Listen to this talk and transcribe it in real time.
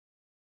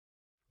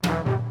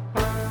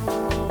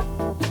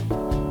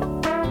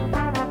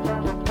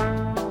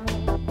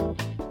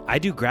I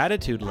do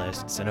gratitude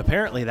lists, and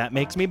apparently that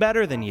makes me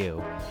better than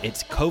you.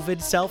 It's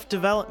COVID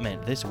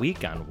self-development this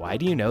week on Why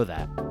Do You Know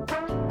That?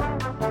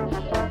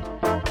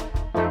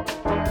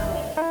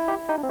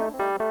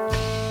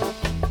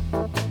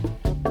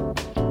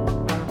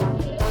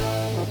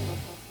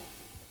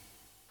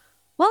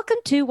 Welcome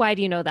to Why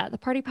Do You Know That, the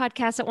party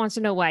podcast that wants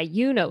to know why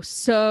you know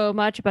so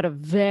much about a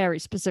very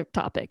specific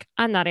topic.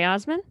 I'm Nadia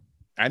Osman.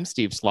 I'm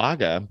Steve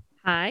Slaga.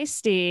 Hi,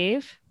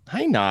 Steve.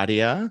 Hi,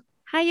 Nadia.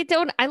 How you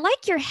doing? I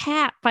like your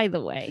hat, by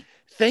the way.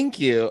 Thank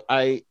you.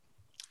 I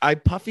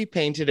puffy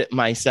painted it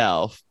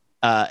myself.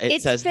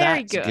 It says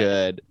that's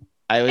good.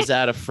 I was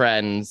at a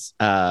friend's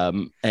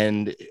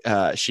and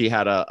she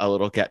had a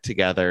little get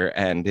together,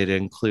 and it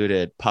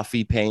included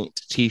puffy paint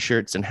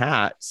t-shirts and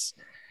hats.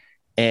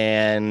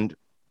 And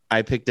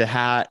I picked a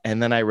hat,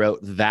 and then I wrote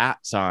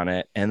that's on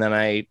it. And then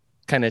I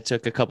kind of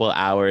took a couple of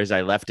hours.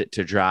 I left it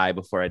to dry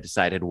before I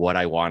decided what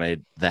I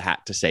wanted the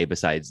hat to say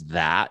besides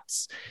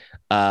that's.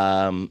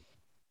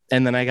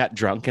 And then I got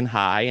drunk and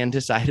high and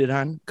decided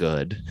on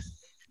good.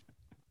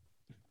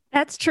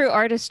 That's true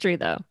artistry,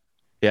 though.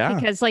 Yeah.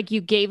 Because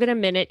you gave it a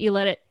minute. You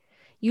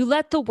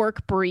let the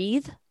work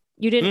breathe.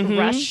 You didn't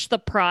rush the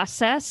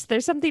process.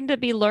 There's something to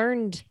be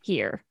learned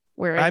here.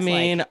 Where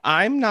it's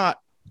I'm not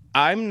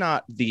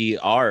the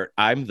art.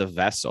 I'm the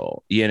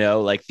vessel,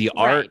 the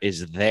art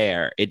is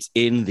there. It's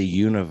in the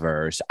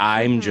universe.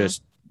 I'm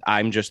just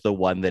the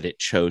one that it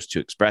chose to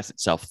express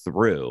itself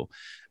through.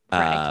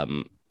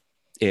 Right.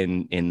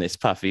 In this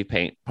puffy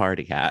paint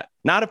party hat.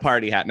 Not a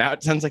party hat. Now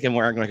it sounds like I'm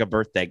wearing a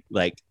birthday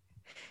paper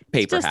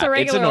it's just hat. A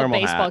regular it's a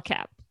normal baseball hat.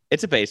 cap.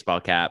 It's a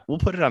baseball cap. We'll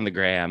put it on the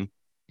gram.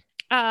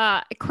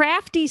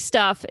 Crafty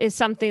stuff is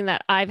something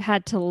that I've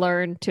had to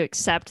learn to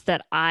accept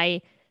that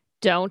I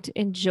don't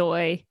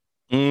enjoy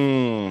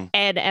and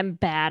am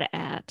bad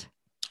at.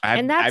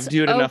 I've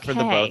doing enough for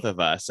the both of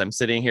us. I'm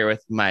sitting here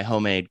with my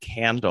homemade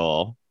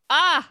candle.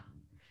 No,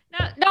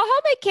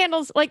 homemade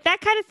candles, like that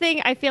kind of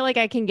thing, I feel like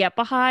I can get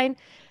behind.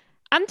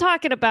 I'm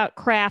talking about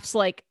crafts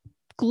like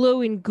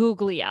gluing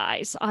googly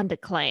eyes onto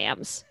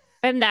clams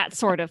and that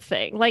sort of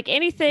thing. Like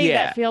anything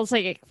that feels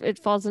like it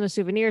falls in a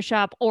souvenir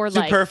shop or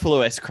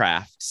superfluous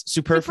crafts,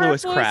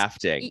 superfluous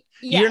crafting.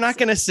 Yes. You're not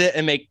going to sit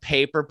and make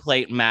paper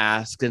plate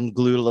masks and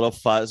glue little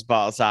fuzz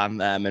balls on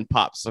them and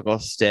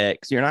popsicle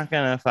sticks. You're not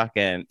going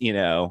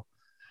to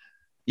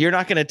you're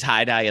not going to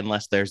tie dye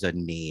unless there's a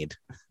need.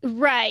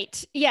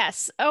 Right.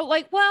 Yes.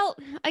 Oh,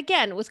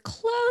 again, with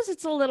clothes,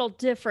 it's a little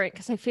different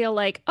because I feel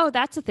like,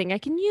 that's a thing I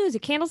can use. A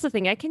candle's a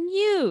thing I can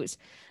use.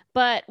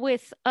 But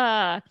with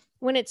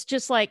when it's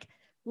just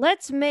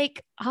let's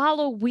make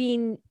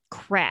Halloween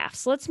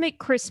crafts, let's make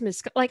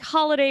Christmas,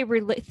 holiday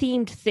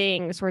themed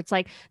things where it's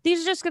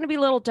these are just going to be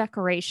little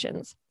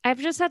decorations. I've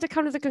just had to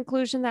come to the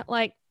conclusion that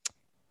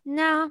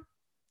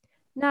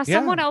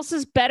someone else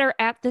is better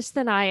at this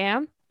than I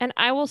am. And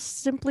I will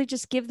simply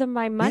just give them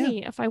my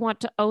money if I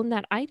want to own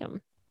that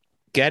item.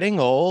 Getting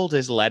old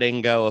is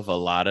letting go of a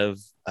lot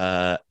of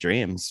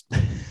dreams.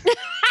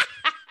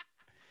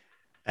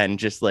 And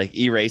just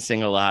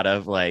erasing a lot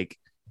of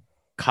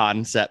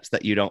concepts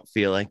that you don't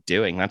feel like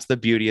doing. That's the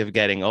beauty of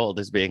getting old,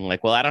 is being I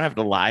don't have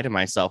to lie to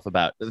myself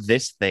about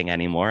this thing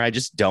anymore. I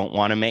just don't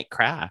want to make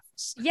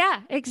crafts.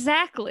 Yeah,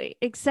 exactly.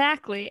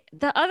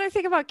 The other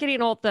thing about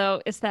getting old,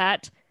 though, is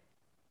that,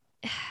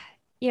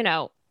 you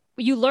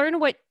learn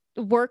what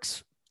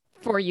works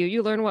for you.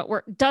 You learn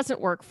what doesn't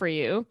work for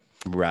you.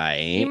 Right.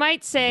 You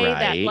might say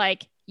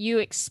that you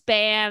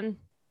expand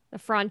the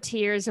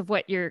frontiers of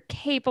what you're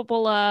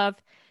capable of.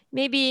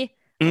 Maybe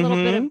a little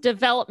bit of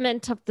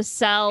development of the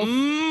self.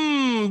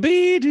 Be-do,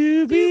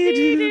 be-do,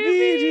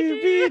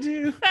 be-do,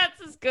 be-do.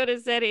 That's as good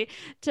as any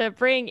to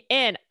bring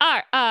in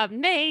our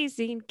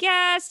amazing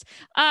guest.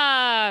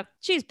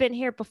 She's been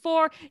here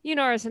before. You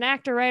know her as an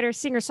actor, writer,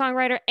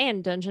 singer-songwriter,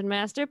 and dungeon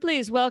master.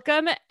 Please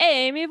welcome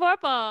Amy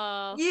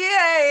Vorpahl.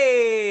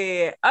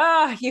 Yay!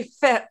 You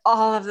fit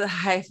all of the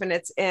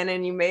hyphenates in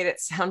and you made it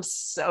sound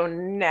so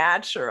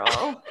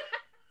natural.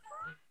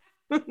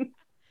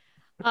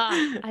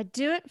 I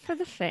do it for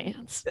the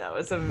fans. That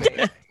was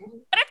amazing.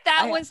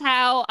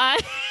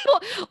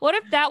 What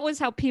if that was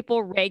how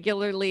people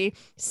regularly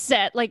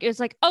said,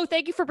 it's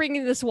thank you for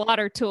bringing this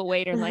water to a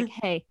waiter.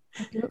 Hey,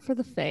 I do it for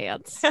the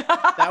fans.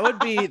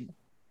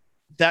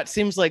 That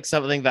seems like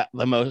something that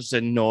the most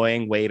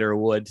annoying waiter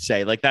would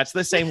say. That's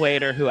the same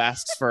waiter who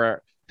asks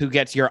who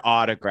gets your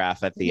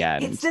autograph at the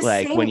end. It's the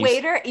same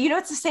waiter.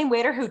 It's the same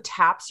waiter who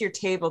taps your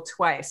table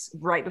twice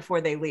right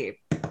before they leave.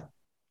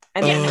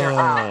 And then they're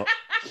out.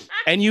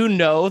 And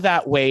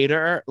that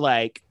waiter,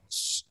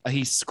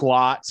 he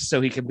squats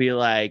so he can be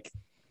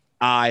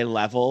eye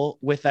level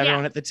with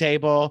everyone at the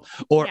table.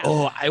 Or,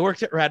 I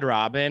worked at Red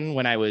Robin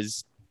when I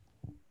was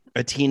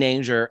a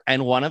teenager,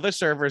 and one of the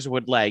servers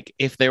would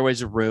if there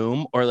was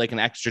room or an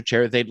extra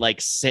chair, they'd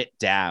sit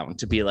down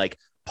to be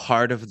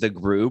part of the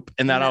group,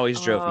 and that always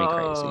drove me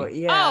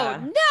crazy. Yeah. Oh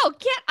no,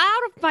 get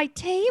out of my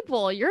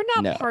table. You're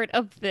not part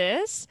of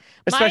this.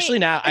 Especially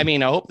now. I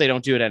mean, I hope they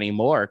don't do it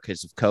anymore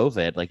because of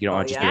COVID. You don't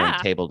want to just be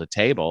on table to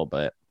table,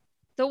 but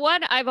The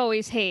one I've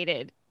always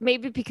hated,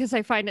 maybe because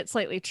I find it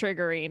slightly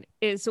triggering,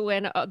 is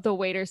when the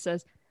waiter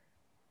says,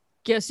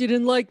 "Guess you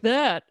didn't like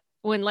that,"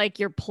 when like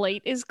your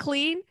plate is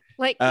clean.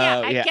 Like,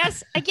 I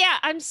guess,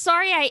 I'm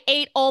sorry I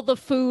ate all the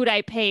food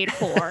I paid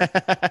for.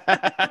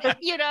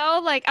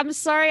 Like, I'm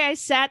sorry I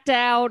sat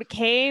down,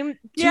 came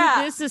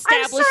to this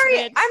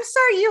establishment. I'm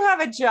sorry you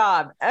have a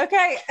job.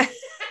 Okay.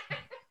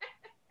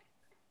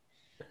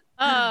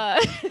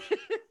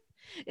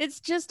 It's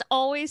just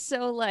always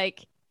so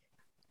like,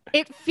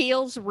 it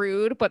feels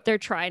rude, but they're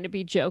trying to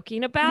be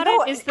joking about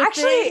it. Is the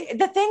thing.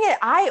 The thing is,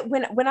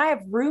 when I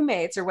have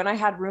roommates or when I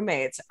had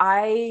roommates,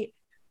 I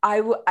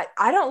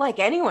don't like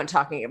anyone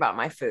talking about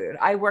my food.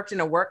 I worked in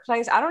a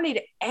workplace. I don't need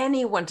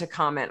anyone to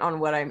comment on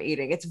what I'm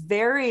eating. It's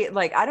very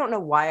like, I don't know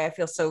why I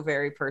feel so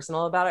very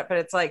personal about it, but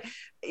it's like,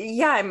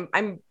 yeah,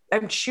 I'm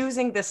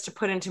choosing this to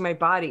put into my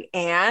body.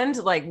 And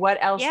like, what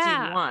else do you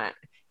want?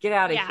 Get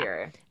out of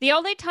here. The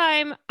only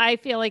time I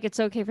feel like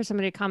it's okay for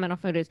somebody to comment on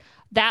food is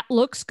that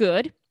looks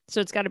good. So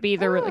it's got to be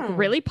either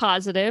really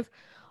positive,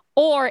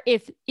 or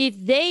if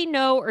they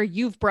know or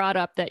you've brought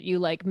up that you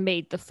like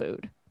made the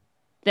food,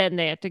 then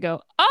they have to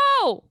go,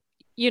 oh,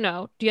 do you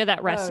have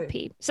that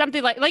recipe?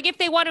 Something like if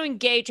they want to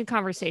engage in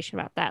conversation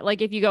about that.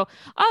 Like if you go,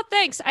 oh,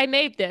 thanks, I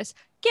made this.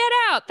 Get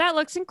out. That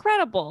looks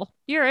incredible.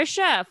 You're a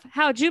chef.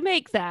 How'd you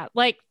make that?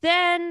 Like,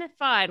 then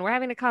fine, we're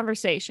having a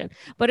conversation.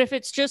 But if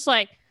it's just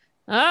like,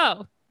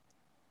 oh,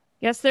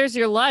 guess there's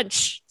your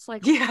lunch. It's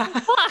like,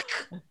 fuck.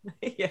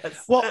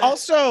 Yes. Well,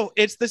 also,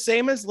 it's the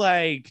same as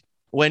like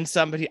when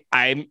somebody,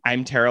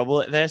 I'm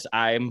terrible at this.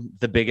 I'm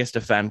the biggest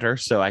offender,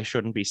 so I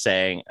shouldn't be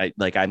saying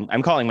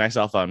I'm calling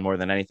myself on more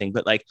than anything.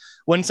 But like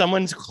when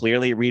someone's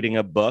clearly reading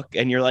a book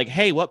and you're like,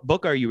 hey, what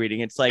book are you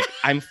reading? It's like,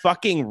 I'm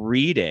fucking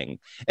reading.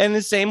 And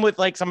the same with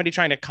like somebody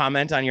trying to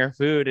comment on your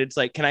food. It's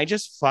like, can I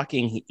just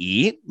fucking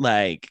eat?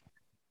 Like,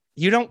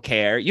 you don't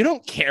care. You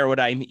don't care what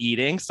I'm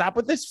eating. Stop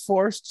with this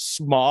forced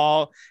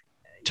small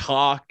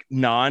talk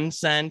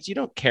nonsense. You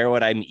don't care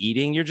what I'm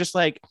eating. You're just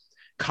like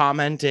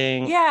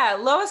commenting. Yeah,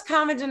 lowest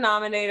common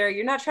denominator.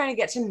 You're not trying to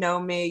get to know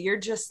me. You're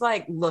just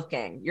like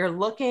looking. You're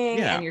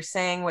looking and you're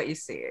saying what you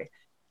see.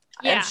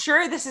 Yeah. I'm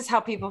sure this is how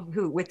people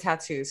who with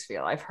tattoos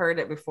feel. I've heard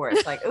it before.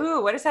 It's like,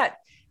 ooh, what does that,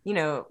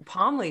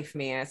 palm leaf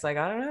mean? It's like,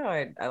 I don't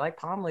know. I like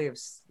palm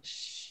leaves.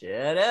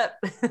 Shut up.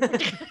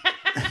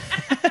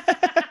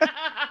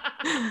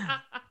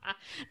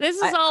 This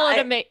is all an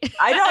amazing.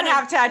 I don't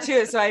have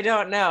tattoos, so I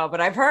don't know, but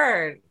I've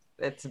heard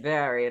it's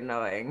very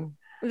annoying.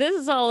 This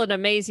is all an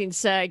amazing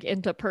seg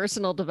into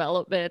personal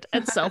development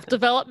and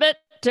self-development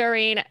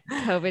during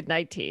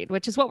COVID-19,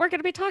 which is what we're going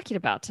to be talking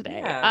about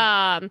today.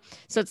 Yeah.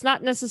 So it's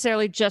not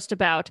necessarily just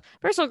about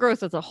personal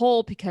growth as a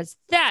whole, because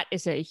that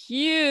is a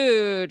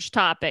huge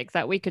topic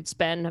that we could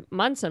spend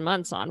months and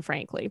months on,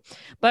 frankly,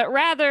 but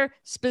rather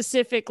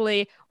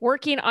specifically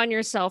working on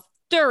yourself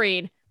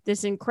during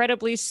this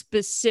incredibly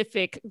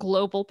specific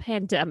global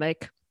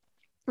pandemic,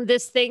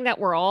 this thing that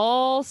we're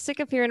all sick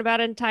of hearing about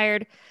and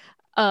tired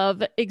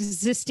of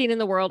existing in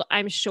the world,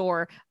 I'm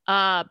sure.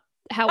 However,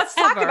 let's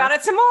talk about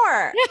it some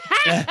more.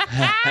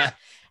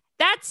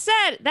 That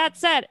said,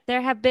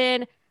 there have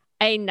been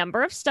a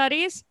number of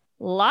studies,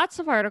 lots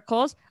of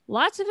articles,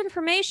 lots of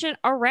information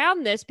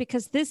around this,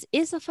 because this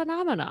is a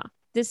phenomena.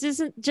 This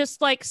isn't just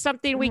like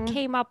something we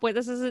came up with.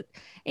 This isn't,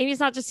 Amy's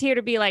not just here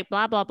to be like,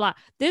 blah, blah, blah.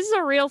 This is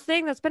a real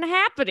thing that's been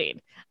happening.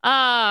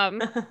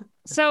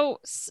 So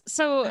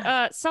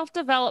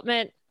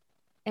self-development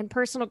and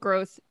personal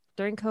growth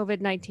during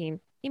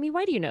COVID-19. Amy,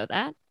 why do you know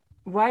that?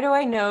 Why do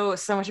I know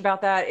so much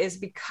about that is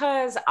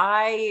because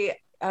the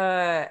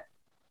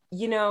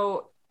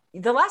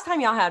last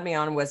time y'all had me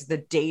on was the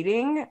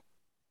dating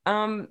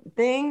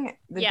thing.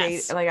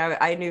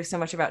 I knew so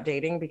much about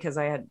dating because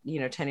I had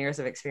 10 years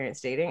of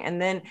experience dating,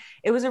 and then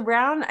it was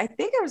around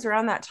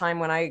that time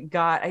when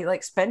I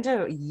spent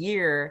a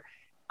year,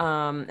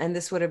 and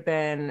this would have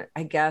been,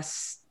 I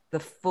guess, the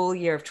full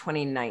year of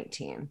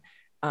 2019,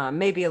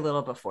 maybe a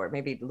little before,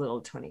 maybe a little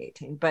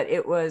 2018, but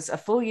it was a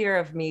full year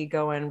of me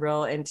going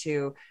real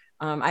into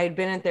I had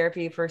been in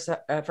therapy for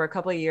a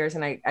couple of years,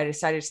 and I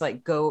decided to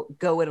like go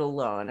it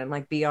alone and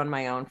like be on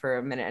my own for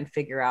a minute and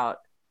figure out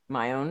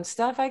my own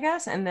stuff, I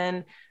guess. And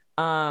then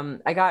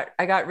I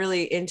got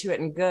really into it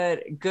and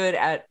good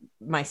at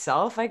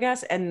myself, I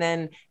guess. And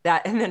then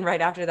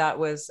right after that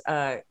was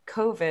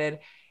COVID.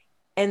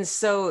 And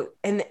so,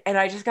 and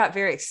I just got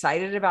very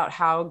excited about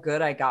how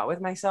good I got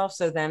with myself.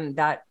 So then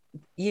that,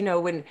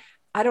 when,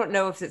 I don't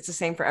know if it's the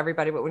same for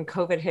everybody, but when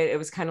COVID hit, it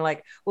was kind of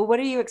like, well, what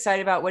are you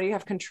excited about? What do you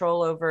have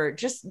control over?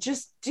 Just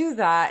do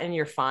that and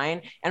you're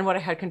fine. And what I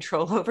had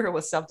control over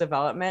was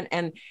self-development.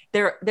 And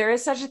there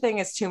is such a thing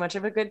as too much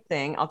of a good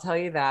thing. I'll tell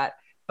you that.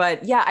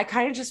 But yeah, I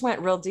kind of just went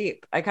real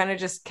deep. I kind of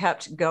just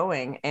kept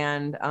going.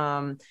 And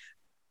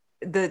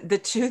the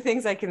two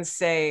things I can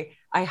say,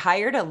 I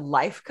hired a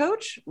life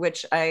coach,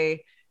 which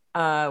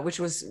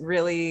was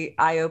really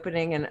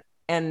eye-opening,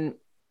 and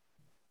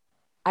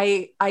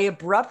I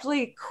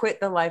abruptly quit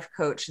the life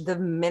coach the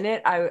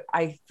minute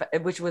I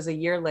which was a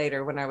year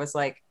later, when I was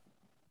like,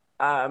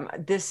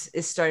 this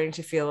is starting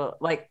to feel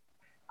like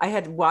I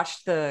had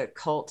watched the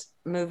cult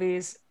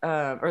movies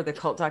or the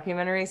cult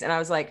documentaries, and I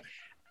was like,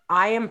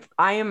 I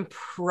am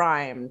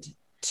primed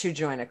to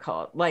join a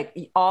cult.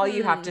 Like all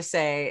you have to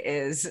say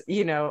is,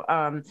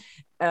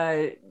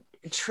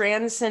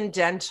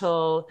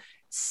 transcendental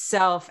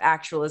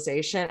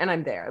self-actualization, and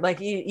I'm there. Like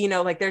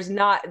like there's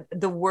not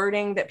the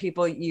wording that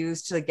people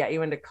use to get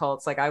you into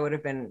cults. Like I would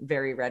have been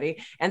very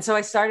ready. And so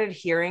I started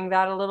hearing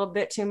that a little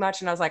bit too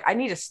much, and I was like, I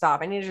need to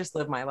stop. I need to just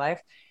live my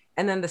life.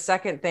 And then the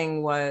second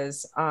thing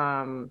was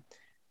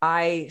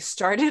I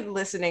started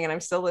listening, and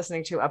I'm still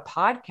listening to a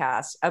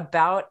podcast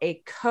about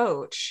a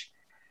coach.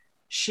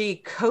 She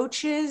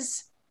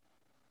coaches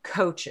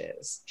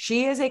coaches.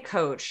 She is a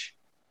coach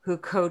who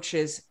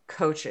coaches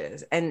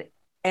coaches. And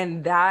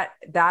that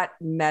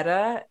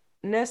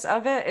meta-ness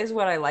of it is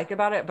what I like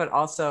about it. But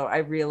also I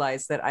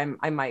realize that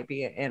I might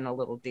be in a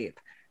little deep.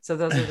 So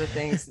those are the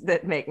things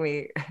that make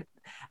me,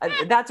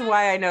 that's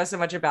why I know so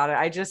much about it.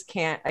 I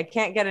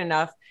can't get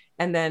enough.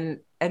 And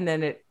then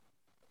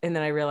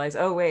I realize,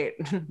 oh wait,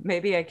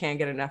 maybe I can't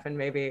get enough, and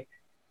maybe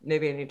I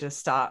need to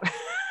stop.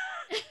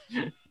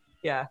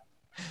 Yeah.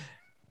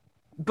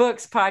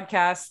 Books,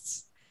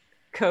 podcasts,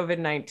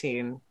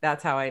 COVID-19.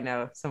 That's how I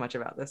know so much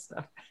about this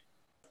stuff.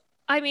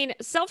 I mean,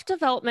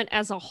 self-development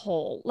as a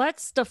whole,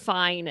 let's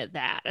define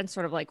that and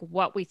sort of like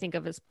what we think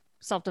of as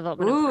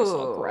self-development and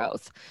personal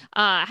growth.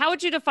 How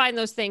would you define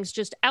those things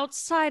just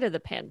outside of the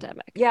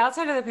pandemic? Yeah,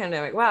 outside of the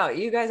pandemic. Wow,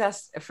 you guys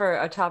asked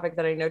for a topic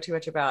that I know too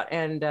much about,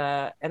 and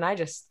I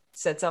just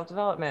said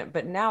self-development,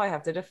 but now I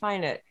have to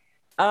define it.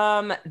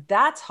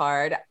 That's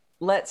hard.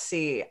 Let's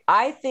see.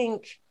 I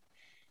think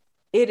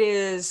it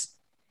is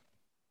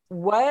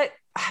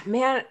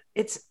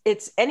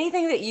it's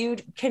anything that you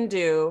can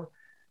do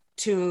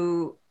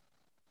to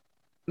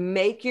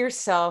make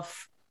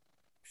yourself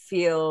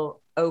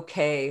feel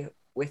okay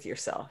with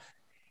yourself.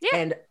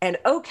 Yeah. And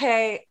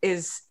okay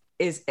is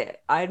it.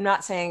 I'm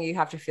not saying you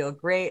have to feel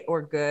great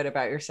or good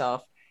about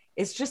yourself.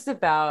 It's just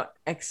about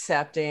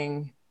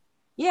accepting,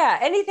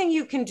 anything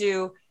you can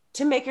do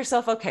to make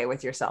yourself okay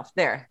with yourself.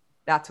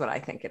 That's what I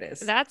think it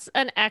is. That's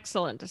an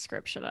excellent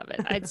description of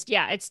it.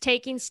 It's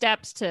taking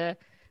steps to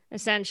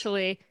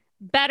essentially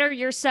better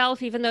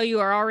yourself, even though you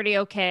are already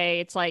okay.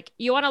 It's like,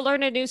 you want to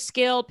learn a new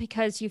skill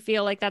because you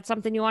feel like that's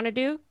something you want to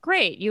do.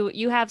 Great.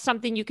 You have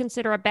something you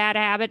consider a bad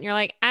habit and you're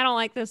like, I don't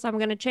like this, I'm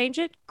going to change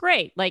it.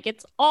 Great. Like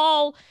it's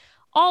all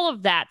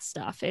of that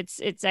stuff.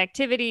 It's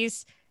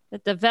activities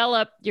that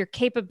develop your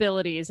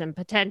capabilities and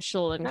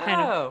potential and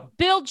kind of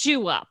build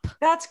you up.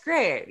 That's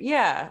great.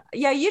 Yeah.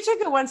 Yeah. You took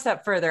it one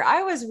step further.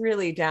 I was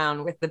really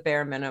down with the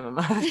bare minimum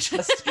of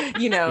just,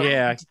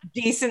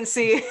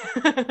 decency.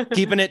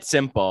 Keeping it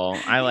simple.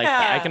 I like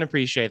that. I can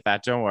appreciate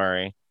that. Don't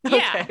worry.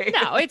 Yeah. Okay.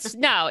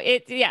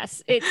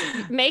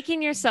 It's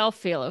making yourself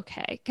feel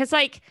okay. Cause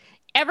like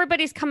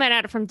everybody's coming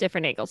at it from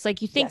different angles.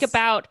 Like you think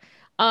about,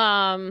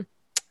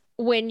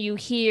 when you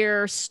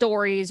hear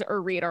stories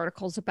or read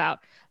articles about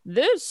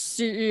this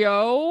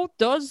CEO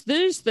does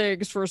these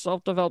things for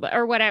self-development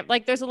or whatever.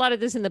 Like there's a lot of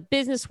this in the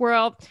business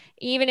world,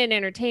 even in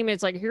entertainment.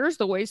 It's like, here's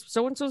the ways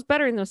so-and-so's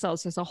bettering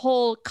themselves. There's a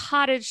whole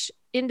cottage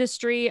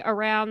industry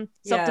around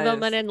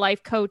self-development and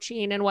life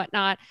coaching and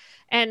whatnot.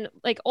 And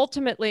like,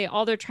 ultimately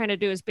all they're trying to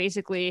do is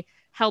basically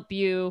help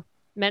you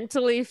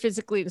mentally,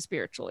 physically, and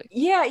spiritually.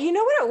 Yeah. You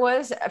know what it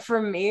was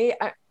for me?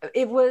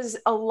 It was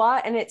a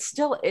lot, and it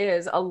still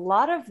is a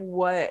lot of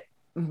what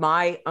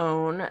my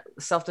own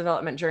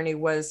self-development journey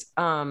was.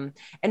 And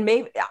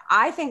maybe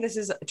I think this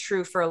is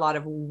true for a lot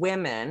of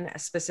women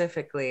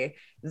specifically,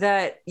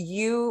 that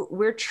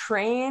we're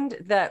trained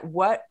that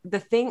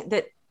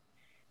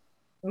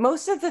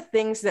most of the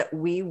things that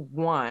we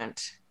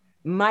want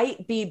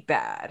might be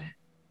bad.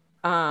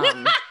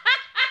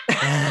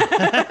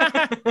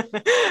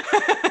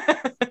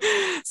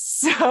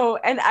 So,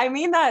 and I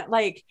mean that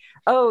like,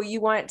 you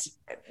want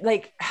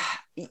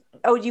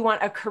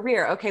a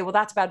career. Okay, well,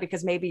 that's bad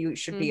because maybe you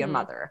should be a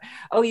mother.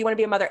 Oh, you want to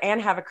be a mother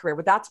and have a career.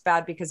 Well, that's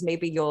bad because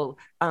maybe you'll,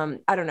 I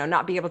don't know,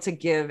 not be able to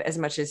give as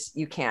much as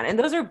you can. And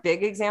those are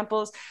big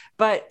examples,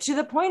 but to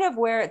the point of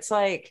where it's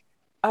like,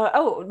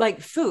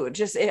 like food,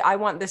 I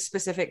want this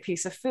specific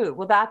piece of food.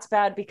 Well, that's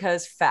bad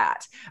because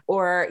fat,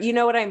 or you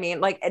know what I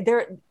mean? Like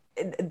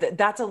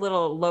that's a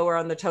little lower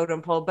on the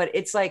totem pole, but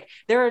it's like,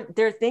 there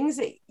are things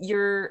that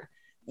you're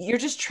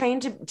just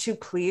trained to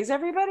please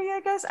everybody,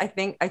 I guess. I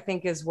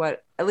think is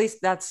what, at least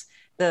that's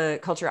the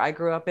culture I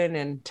grew up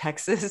in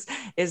Texas,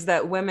 is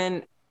that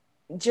women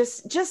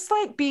just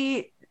like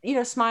be,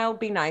 smile,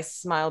 be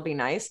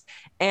nice.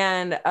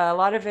 And a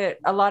lot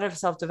of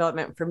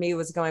self-development for me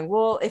was going,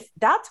 well, if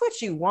that's what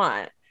you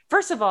want,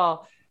 first of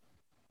all,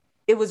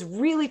 it was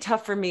really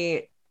tough for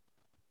me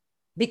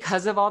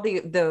because of all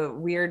the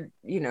weird,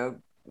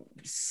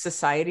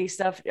 society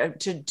stuff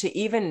to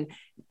even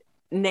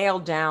nail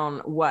down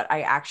what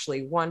I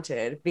actually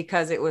wanted,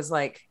 because it was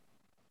like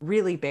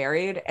really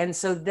buried. And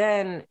so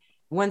then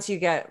once you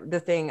get the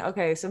thing,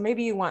 okay, so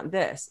maybe you want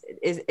this,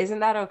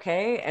 isn't that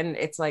okay? And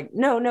it's like,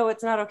 no,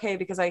 it's not okay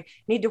because I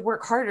need to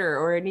work harder,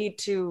 or I need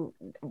to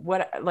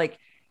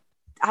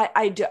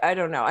I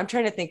don't know. I'm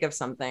trying to think of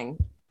something.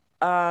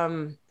 Money.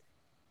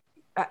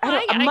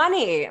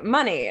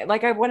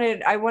 Like I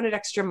wanted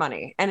extra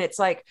money. And it's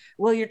like,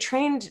 well, you're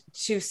trained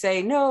to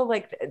say no,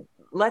 like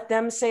let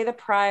them say the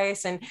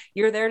price, and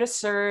you're there to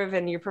serve,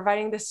 and you're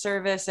providing this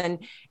service. And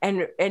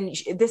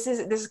this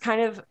is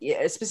kind of,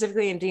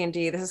 specifically in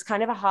D&D, this is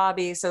kind of a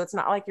hobby. So it's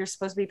not like you're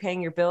supposed to be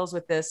paying your bills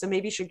with this. So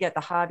maybe you should get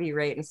the hobby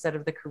rate instead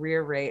of the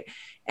career rate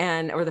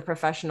or the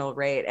professional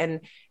rate.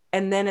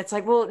 And then it's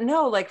like, well,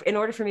 no, like in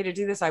order for me to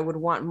do this, I would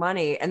want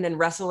money. And then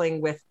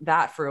wrestling with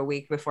that for a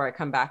week before I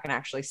come back and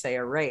actually say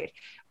a rate.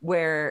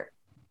 But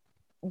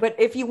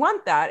if you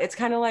want that, it's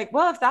kind of like,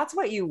 well, if that's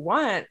what you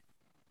want,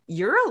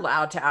 you're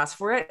allowed to ask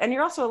for it. And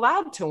you're also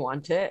allowed to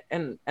want it,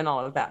 and all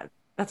of that.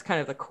 That's kind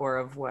of the core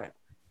of what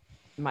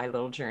my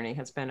little journey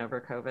has been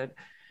over COVID.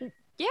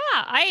 Yeah,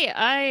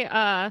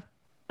 I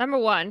number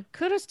one,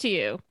 kudos to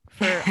you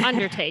for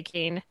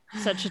undertaking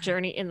such a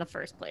journey in the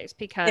first place,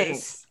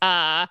 because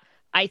I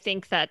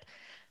think that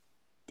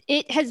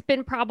it has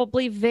been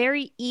probably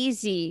very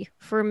easy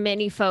for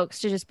many folks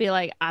to just be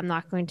like, I'm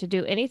not going to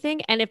do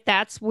anything. And if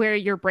that's where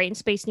your brain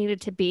space needed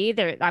to be,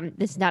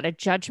 this is not a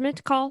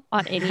judgment call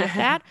on any of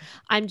that.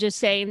 I'm just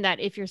saying that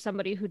if you're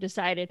somebody who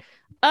decided,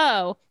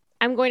 oh,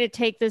 I'm going to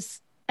take this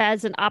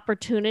as an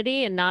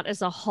opportunity and not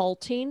as a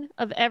halting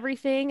of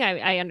everything.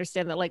 I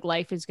understand that like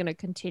life is going to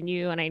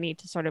continue, and I need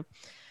to sort of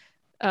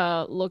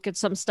look at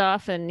some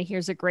stuff, and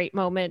here's a great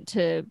moment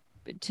to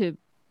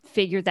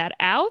figure that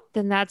out,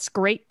 then that's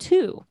great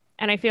too.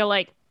 And I feel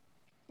like,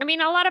 I mean,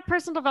 a lot of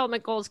personal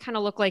development goals kind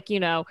of look like,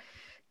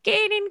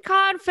 gaining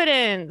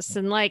confidence,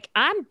 and like,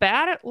 I'm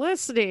bad at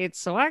listening,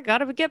 so I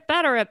gotta get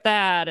better at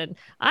that. And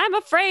I'm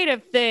afraid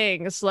of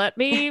things. Let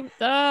me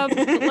get over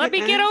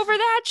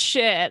that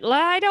shit.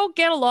 I don't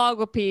get along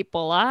with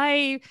people.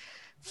 I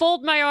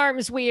fold my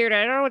arms weird.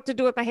 I don't know what to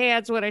do with my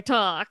hands when I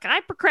talk. I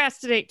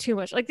procrastinate too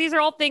much. Like, these are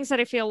all things that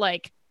I feel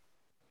like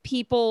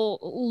people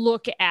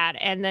look at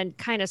and then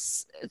kind of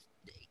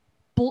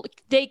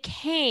they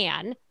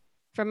can,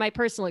 from my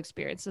personal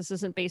experience, this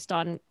isn't based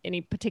on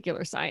any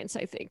particular science,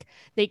 I think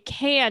they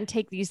can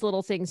take these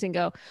little things and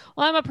go,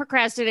 well, I'm a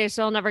procrastinator,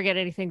 so I'll never get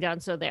anything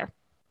done, so there.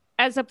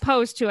 As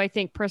opposed to, I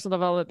think personal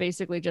development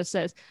basically just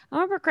says,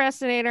 I'm a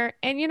procrastinator,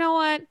 and you know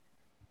what,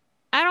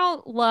 I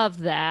don't love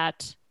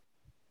that.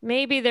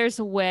 Maybe there's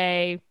a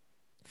way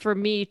for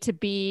me to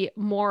be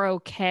more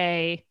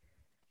okay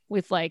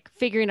with like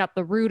figuring out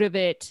the root of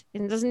it,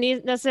 and it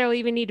doesn't necessarily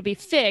even need to be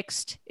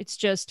fixed. It's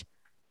just,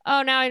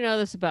 oh, now I know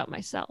this about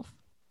myself.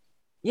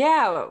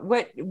 Yeah,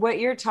 what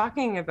you're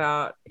talking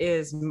about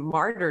is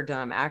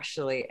martyrdom,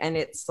 actually, and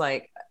it's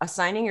like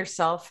assigning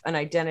yourself an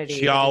identity.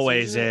 She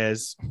always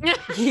is.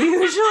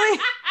 Usually,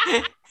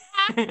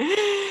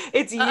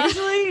 it's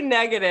usually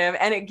negative,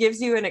 and it gives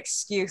you an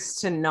excuse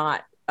to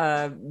not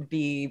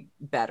be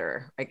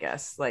better, I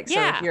guess. Like,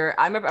 so if you're,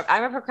 I'm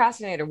a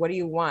procrastinator. What do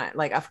you want?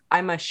 Like,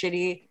 I'm a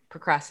shitty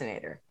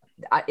procrastinator.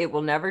 It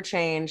will never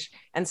change.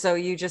 And so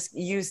you just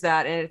use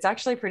that, and it's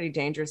actually pretty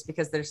dangerous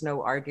because there's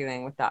no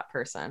arguing with that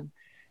person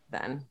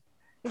then.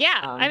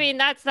 Yeah. I mean,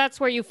 that's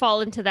where you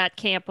fall into that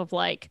camp of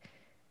like,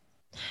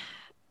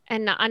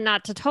 and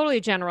not to totally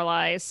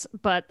generalize,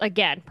 but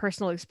again,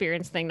 personal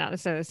experience thing, not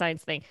necessarily a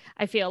science thing.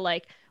 I feel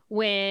like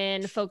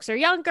when folks are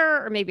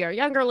younger, or maybe our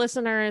younger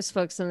listeners,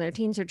 folks in their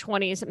teens or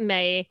 20s,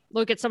 may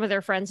look at some of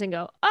their friends and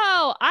go,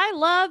 oh, I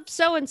love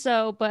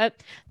so-and-so, but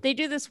they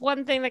do this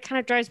one thing that kind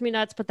of drives me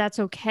nuts, but that's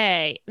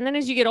okay. And then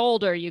as you get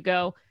older, you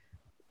go,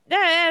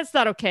 it's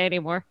not okay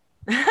anymore.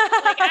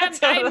 Like,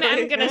 I'm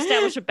going to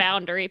establish a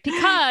boundary,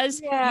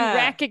 because you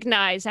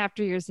recognize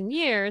after years and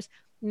years,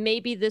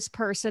 maybe this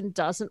person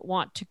doesn't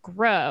want to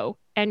grow,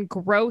 and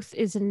growth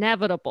is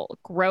inevitable.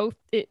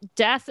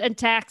 Death and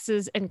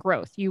taxes and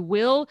growth. You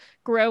will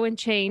grow and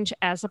change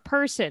as a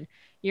person.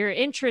 Your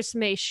interests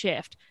may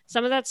shift.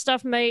 Some of that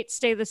stuff might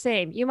stay the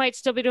same. You might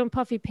still be doing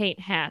puffy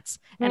paint hats,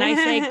 and I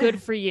say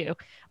good for you.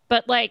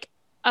 But like,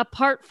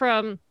 apart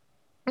from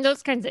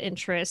those kinds of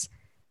interests,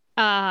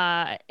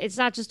 it's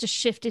not just a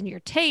shift in your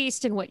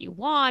taste and what you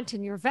want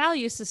and your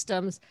value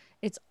systems.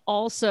 It's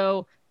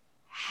also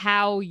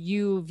how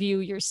you view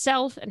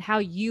yourself and how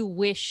you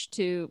wish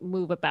to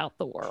move about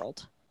the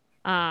world.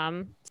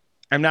 I'm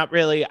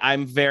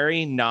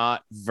very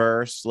not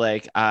versed.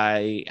 Like,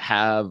 I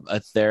have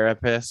a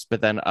therapist, but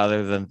then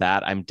other than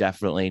that, I'm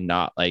definitely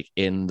not like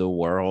in the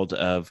world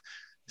of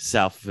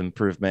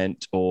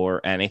self-improvement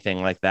or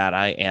anything like that.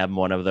 I am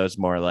one of those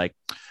more like,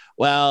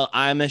 well,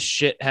 I'm a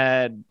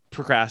shithead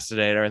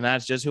procrastinator, and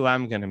that's just who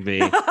I'm going to be.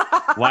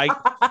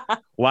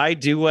 Why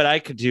do what I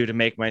could do to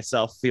make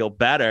myself feel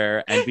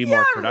better and be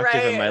more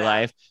productive in my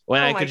life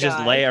when I could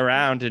just lay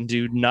around and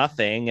do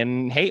nothing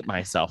and hate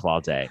myself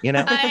all day,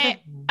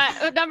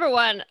 I number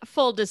one,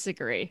 full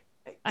disagree.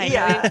 I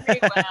know you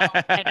pretty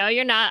well. I know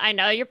you're not. I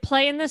know you're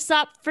playing this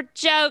up for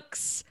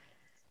jokes,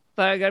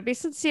 but I'm gonna be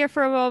sincere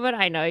for a moment.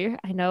 I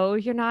know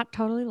you're not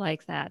totally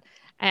like that.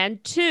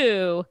 And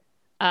two,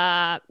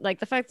 Like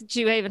the fact that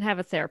you even have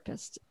a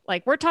therapist.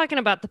 Like we're talking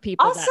about the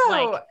people also,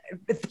 that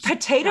like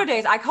potato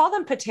days. I call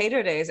them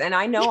potato days, and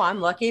I know I'm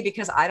lucky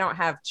because I don't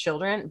have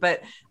children,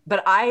 but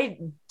I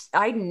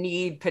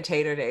need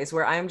potato days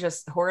where I'm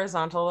just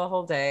horizontal the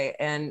whole day,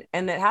 and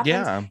it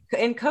happens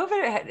in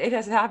COVID. It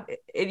has happened.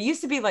 It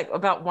used to be like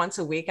about once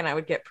a week, and I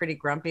would get pretty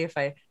grumpy if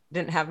I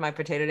didn't have my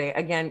potato day.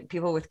 Again,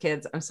 people with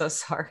kids, I'm so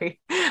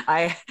sorry.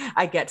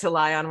 I get to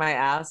lie on my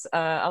ass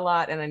a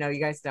lot, and I know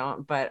you guys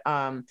don't, but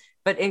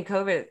in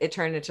COVID, it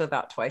turned into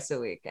about twice a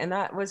week. And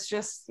that was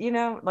just,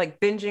 like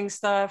binging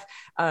stuff,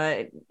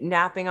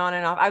 napping on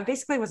and off. I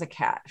basically was a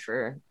cat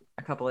for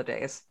a couple of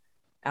days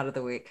out of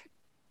the week.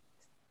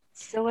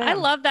 Still am. I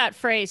love that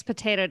phrase,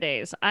 potato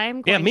days.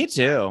 Me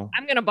too.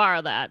 I'm going to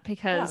borrow that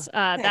because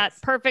that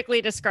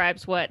perfectly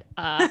describes what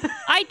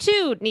I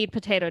too need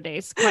potato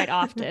days quite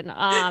often. Or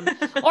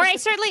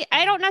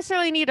I don't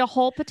necessarily need a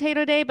whole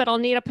potato day, but I'll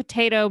need a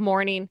potato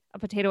morning, a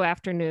potato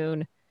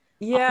afternoon.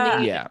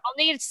 I'll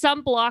need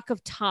some block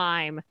of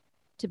time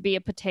to be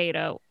a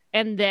potato,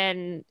 and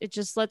then it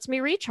just lets me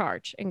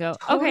recharge and go,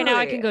 okay, now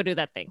I can go do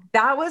that thing.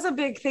 That was a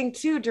big thing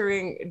too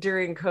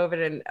during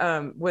COVID,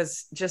 and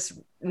was just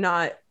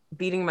not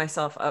beating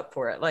myself up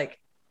for it. Like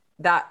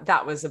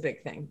that was a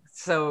big thing.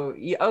 So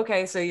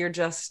so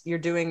you're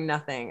doing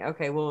nothing.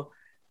 Okay, well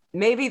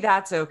maybe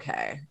that's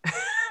okay.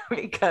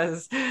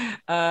 Because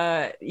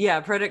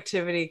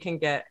productivity can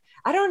get,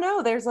 I don't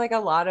know, there's like a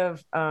lot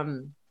of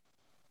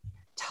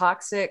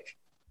toxic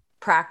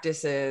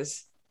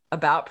practices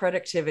about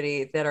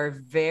productivity that are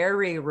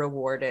very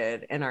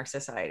rewarded in our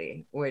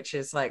society, which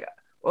is like,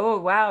 oh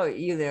wow,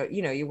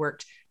 you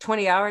worked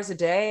 20 hours a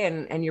day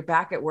and you're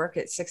back at work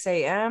at 6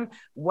 a.m.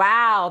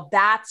 Wow,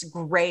 that's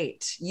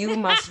great. You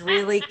must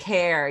really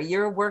care.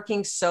 You're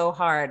working so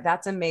hard.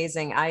 That's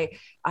amazing. I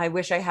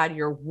wish I had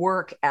your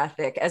work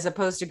ethic, as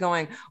opposed to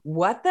going,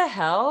 what the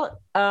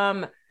hell?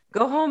 Go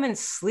home and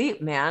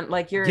sleep, man.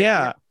 Like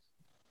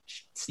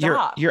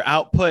stop. Your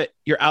output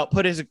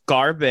is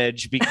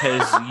garbage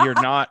because you're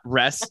not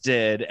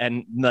rested,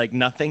 and like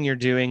nothing you're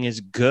doing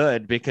is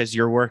good because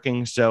you're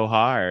working so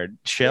hard.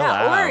 Chill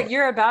out. Or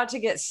you're about to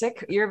get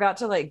sick. You're about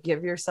to like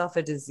give yourself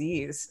a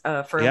disease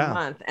for a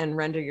month and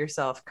render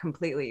yourself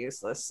completely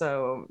useless.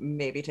 So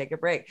maybe take a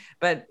break.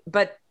 But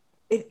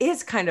it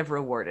is kind of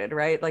rewarded,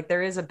 right? Like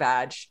there is a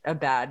badge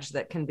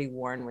that can be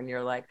worn when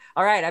you're like,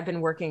 all right, I've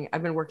been working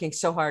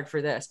so hard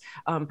for this.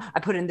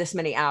 I put in this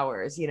many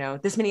hours,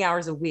 this many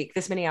hours a week,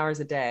 this many hours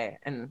a day.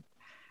 And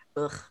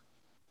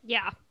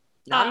yeah,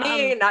 not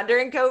me, not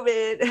during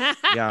COVID.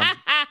 Yeah.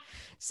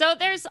 So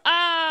there's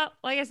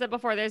like I said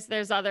before,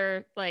 there's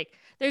other, like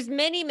there's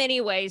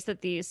many ways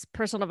that these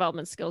personal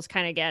development skills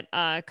kind of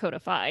get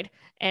codified.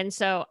 And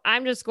so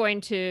I'm just going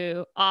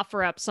to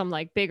offer up some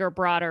like bigger,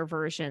 broader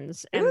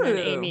versions. And then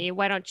Amy,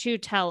 why don't you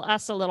tell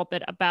us a little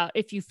bit about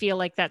if you feel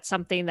like that's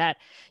something that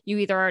you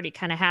either already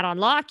kind of had on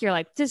lock, you're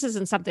like, this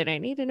isn't something I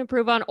need to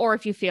improve on, or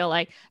if you feel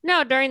like,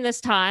 no, during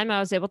this time I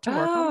was able to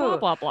work on blah,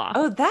 blah, blah.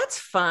 Oh, that's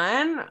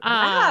fun.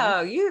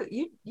 Wow,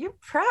 you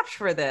prepped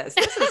for this.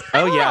 This is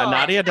cool. Oh yeah,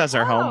 Nadia does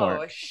her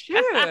homework. Oh,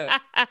 shoot.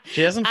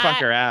 She doesn't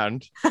fuck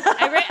around.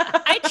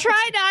 I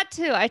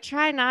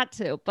try not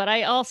to, but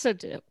I also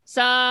do.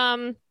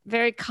 Some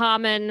very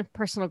common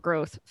personal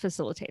growth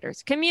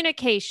facilitators.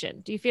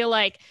 Communication. Do you feel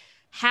like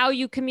how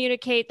you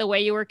communicate, the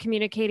way you were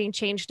communicating,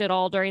 changed at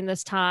all during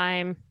this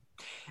time?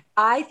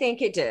 I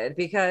think it did,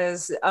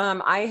 because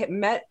I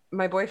met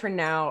my boyfriend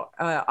now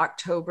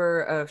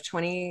October of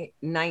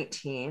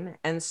 2019.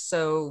 And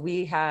so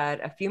we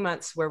had a few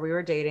months where we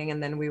were dating,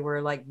 and then we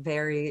were like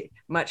very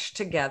much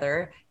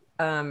together.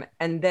 And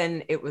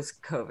then it was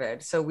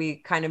COVID. So we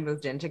kind of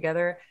moved in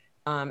together.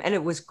 And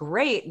it was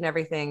great and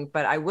everything.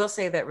 But I will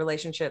say that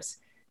relationships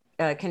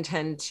can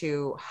tend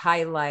to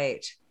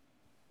highlight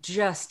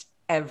just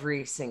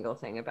every single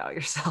thing about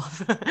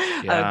yourself,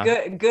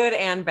 good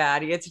and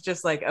bad. It's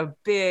just like a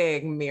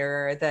big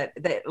mirror that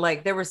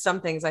like, there were some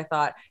things I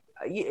thought,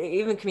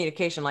 even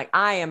communication, like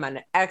I am an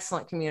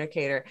excellent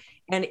communicator.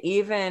 And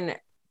even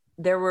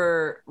there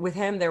were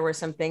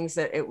some things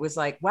that it was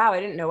like, wow, I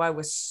didn't know I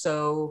was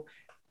so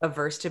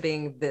averse to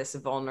being this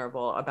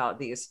vulnerable about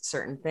these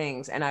certain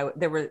things. And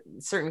there were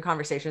certain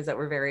conversations that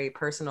were very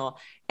personal,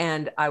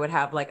 and I would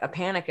have like a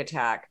panic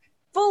attack,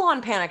 full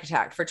on panic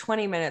attack for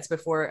 20 minutes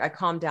before I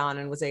calmed down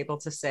and was able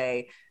to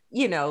say,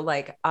 I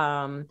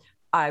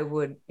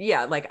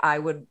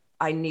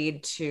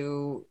need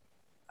to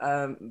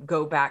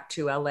go back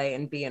to LA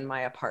and be in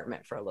my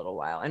apartment for a little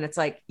while. And it's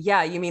like,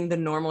 yeah, you mean the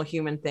normal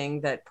human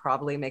thing that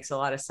probably makes a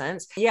lot of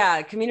sense.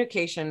 Yeah.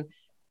 Communication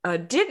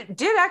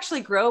did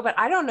actually grow, but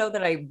I don't know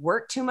that I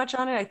worked too much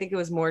on it. I think it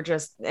was more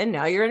just, and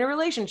now you're in a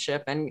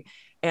relationship and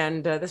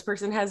this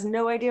person has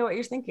no idea what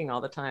you're thinking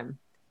all the time.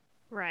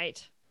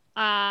 Right.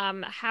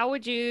 How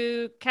would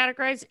you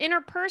categorize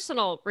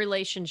interpersonal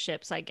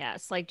relationships, I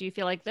guess? Like, do you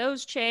feel like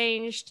those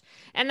changed?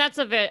 And that's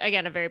a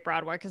very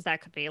broad one, because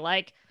that could be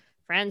like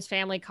friends,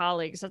 family,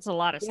 colleagues. That's a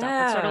lot of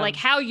stuff. It's sort of like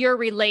how you're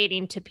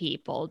relating to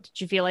people.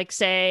 Did you feel like,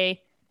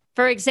 say,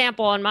 for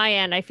example, on my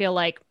end, I feel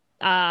like,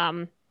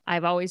 I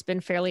I've always been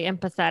fairly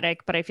empathetic,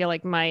 but I feel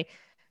like my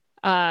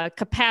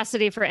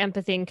capacity for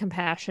empathy and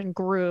compassion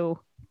grew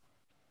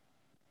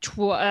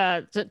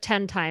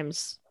 10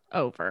 times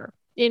over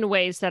in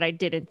ways that I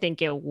didn't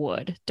think it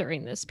would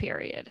during this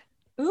period.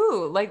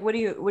 Ooh, like what do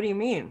you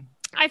mean?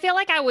 I feel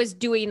like I was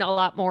doing a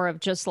lot more of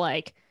just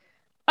like,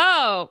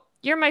 oh,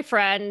 you're my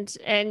friend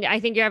and I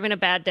think you're having a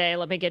bad day.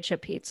 Let me get you a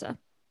pizza.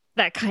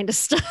 That kind of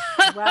stuff.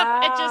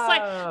 Wow. It's just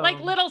like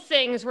little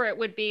things where it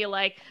would be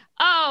like,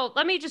 oh,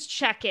 let me just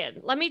check in.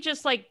 Let me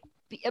just like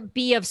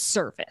be of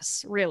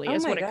service, really,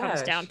 is what it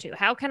comes down to.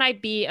 How can I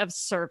be of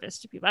service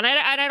to people? And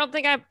I don't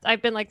think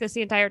I've been like this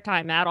the entire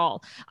time at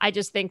all. I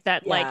just think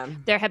that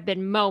like there have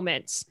been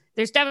moments.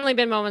 There's definitely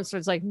been moments where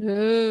it's like,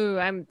 no,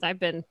 I've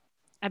been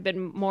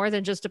more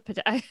than just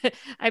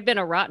I've been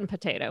a rotten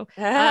potato,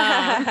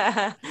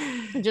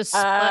 just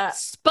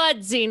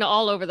spudsing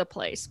all over the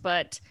place.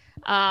 But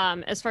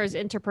as far as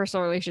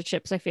interpersonal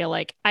relationships, I feel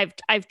like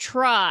I've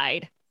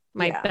tried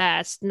my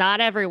best,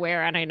 not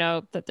everywhere. And I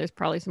know that there's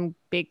probably some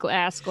big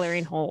ass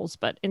glaring holes,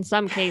 but in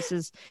some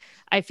cases,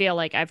 I feel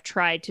like I've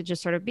tried to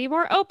just sort of be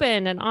more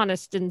open and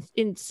honest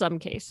in some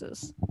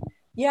cases.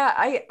 Yeah,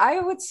 I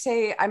would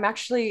say I'm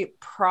actually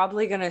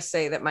probably going to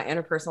say that my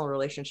interpersonal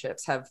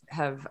relationships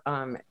have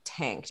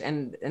tanked,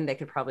 and they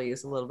could probably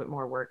use a little bit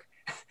more work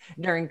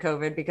during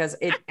COVID, because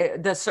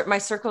my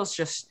circles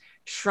just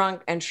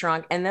shrunk and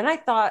shrunk. And then I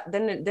thought,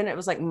 then it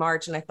was like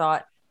March, and I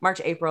thought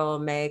March, April,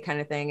 May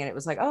kind of thing, and it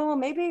was like, oh,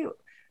 maybe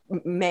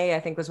May, I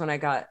think, was when I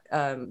got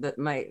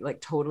my like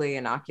totally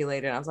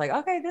inoculated. And I was like,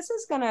 okay, this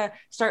is gonna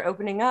start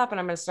opening up and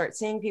I'm gonna start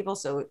seeing people.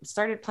 So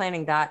started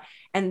planning that.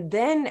 And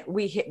then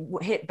we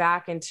hit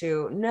back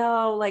into,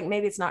 no, like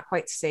maybe it's not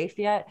quite safe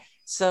yet.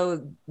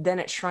 So then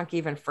it shrunk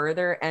even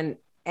further. And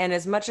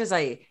as much as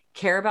I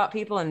care about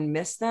people and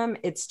miss them,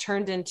 it's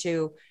turned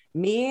into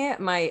me,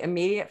 my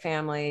immediate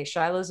family,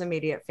 Shiloh's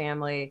immediate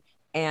family,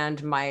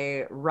 and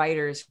my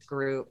writers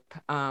group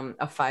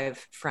of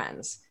 5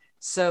 friends.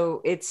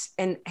 So it's,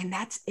 and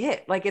that's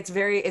it. Like, it's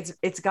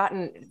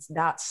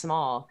that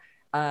small.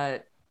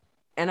 And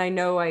I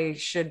know I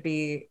should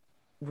be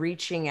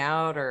reaching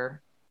out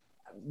or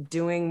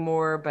doing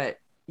more, but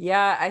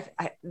yeah,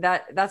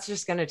 that's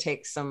just going to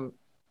take some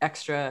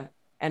extra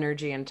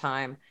energy and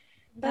time.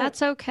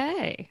 That's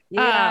okay.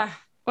 Yeah.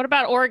 What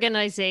about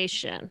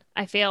organization?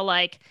 I feel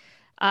like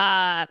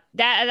that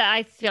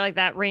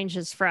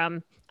ranges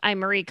from I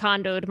Marie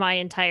Kondo'd my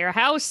entire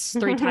house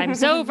 3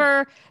 times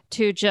over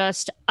to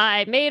just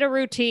I made a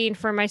routine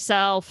for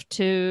myself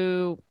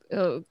to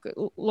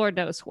Lord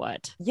knows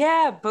what.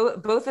 Yeah,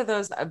 both of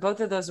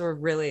those were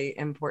really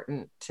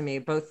important to me,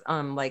 both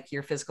like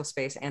your physical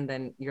space and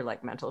then your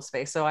like mental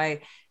space. So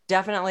I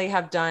definitely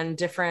have done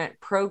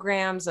different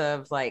programs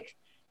of like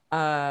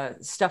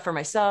stuff for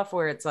myself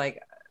where it's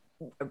like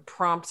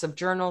prompts of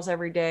journals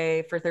every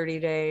day for 30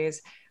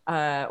 days.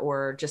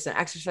 Or just an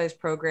exercise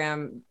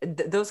program.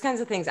 Those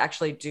kinds of things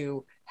actually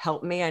do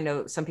help me. I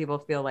know some people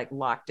feel like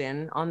locked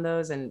in on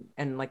those and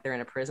like they're in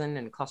a prison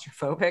and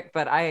claustrophobic,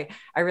 but I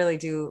really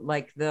do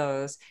like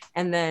those.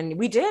 And then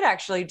we did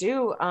actually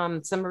do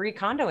some Marie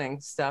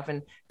Kondoing stuff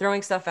and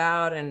throwing stuff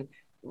out and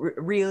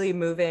really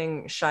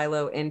moving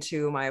Shiloh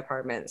into my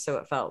apartment. So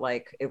it felt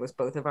like it was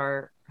both of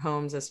our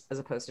homes as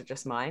opposed to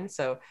just mine.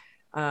 So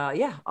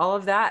yeah, all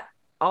of that,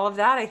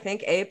 I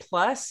think A+,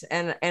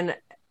 and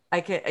I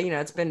can,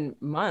 it's been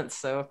months.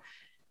 So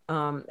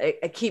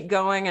I keep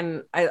going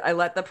and I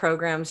let the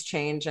programs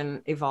change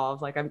and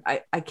evolve. Like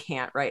I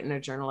can't write in a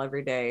journal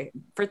every day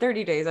for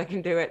 30 days. I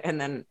can do it. And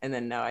then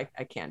no, I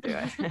can't do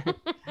it.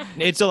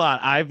 It's a lot.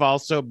 I've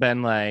also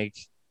been like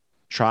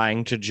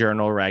trying to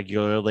journal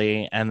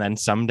regularly. And then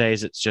some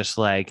days it's just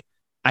like,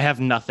 I have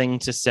nothing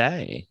to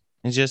say.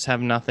 I just have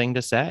nothing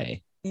to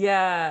say.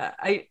 Yeah.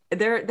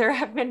 There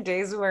have been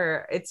days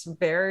where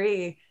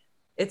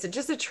it's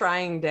just a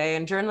trying day,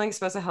 and journaling is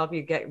supposed to help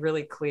you get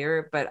really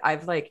clear. But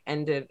I've like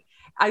I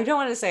don't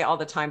want to say all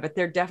the time, but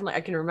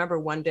I can remember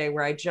one day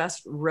where I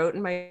just wrote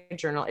in my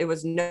journal. It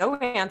was no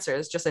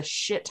answers, just a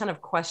shit ton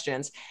of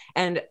questions.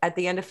 And at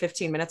the end of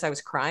 15 minutes, I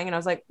was crying and I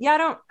was like,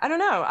 yeah, I don't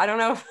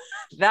know if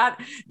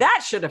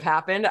that should have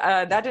happened.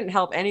 That didn't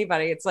help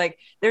anybody. It's like,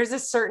 there's a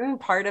certain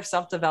part of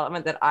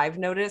self-development that I've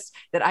noticed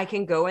that I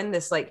can go in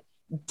this like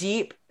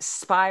deep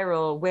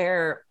spiral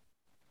where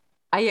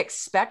I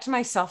expect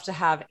myself to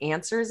have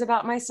answers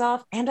about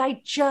myself, and I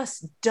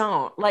just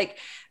don't. Like,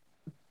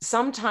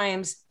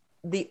 sometimes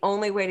the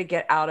only way to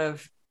get out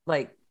of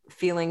like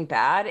feeling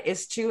bad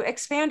is to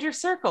expand your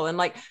circle and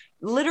like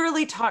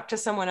literally talk to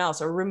someone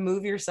else or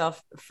remove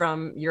yourself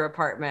from your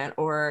apartment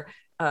or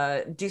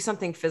do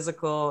something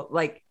physical.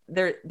 Like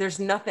there's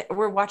nothing,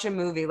 or watch a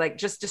movie, like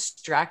just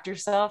distract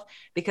yourself,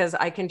 because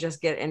I can just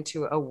get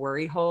into a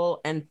worry hole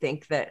and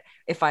think that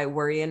if I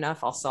worry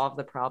enough, I'll solve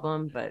the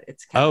problem. But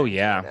it's kind of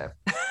yeah.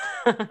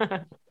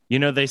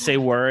 They say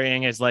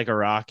worrying is like a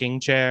rocking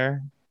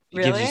chair.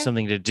 It gives you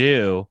something to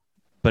do,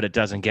 but it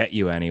doesn't get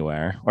you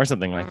anywhere, or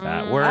something like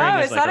that. Worrying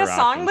is like that a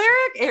song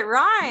lyric? It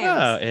rhymes.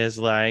 No, is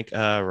like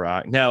a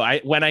rock. No,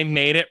 when I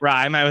made it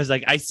rhyme, I was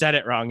like, I said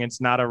it wrong. It's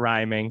not a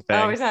rhyming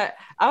thing. Oh, is that?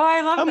 Oh,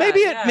 I love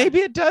that. Maybe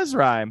it does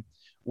rhyme.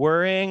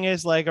 Worrying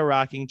is like a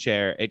rocking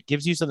chair. It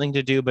gives you something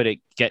to do, but it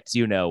gets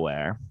you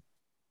nowhere.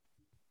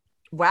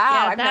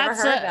 Wow, I've never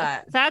heard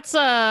that. That's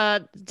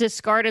a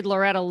discarded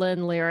Loretta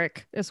Lynn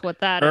lyric, is what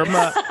that is.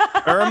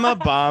 Irma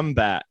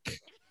Bombeck.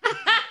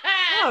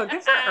 Oh,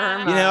 good for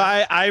Irma. You know,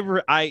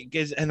 I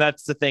and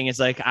that's the thing is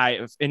like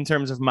in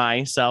terms of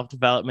my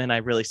self-development, I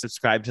really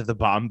subscribe to the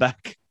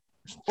Bombeck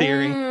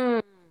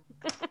theory.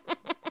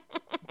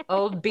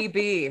 Old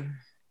BB.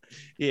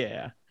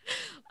 Yeah.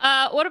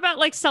 What about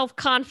like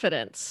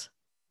self-confidence?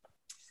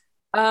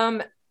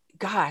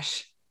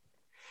 Gosh,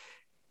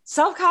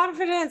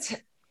 self-confidence.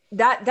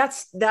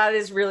 That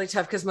is really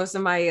tough because most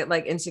of my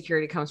like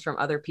insecurity comes from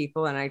other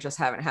people, and I just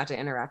haven't had to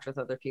interact with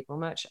other people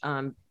much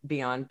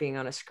beyond being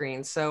on a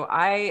screen. So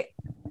I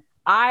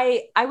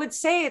would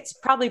say it's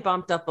probably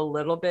bumped up a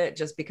little bit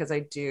just because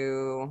I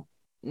do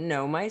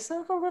know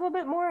myself a little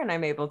bit more, and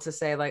I'm able to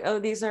say like, oh,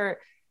 these are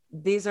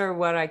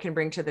what I can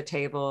bring to the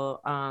table.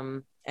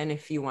 And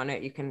if you want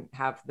it, you can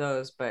have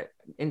those. But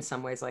in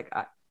some ways, like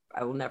I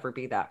will never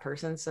be that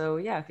person. So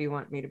yeah, if you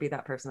want me to be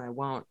that person, I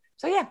won't.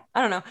 So yeah,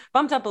 I don't know,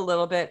 bumped up a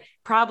little bit,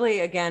 probably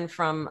again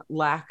from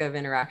lack of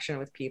interaction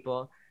with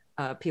people.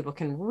 People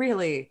can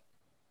really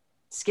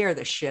scare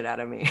the shit out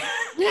of me.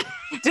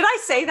 Did I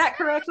say that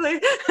correctly?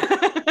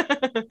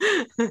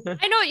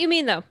 I know what you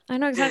mean, though. I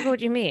know exactly what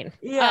you mean.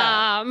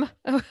 Yeah.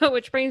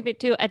 Which brings me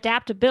to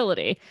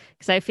adaptability,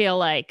 because I feel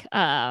like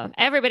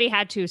everybody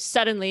had to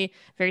suddenly,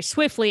 very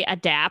swiftly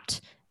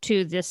adapt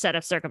to this set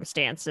of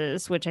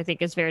circumstances, which I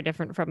think is very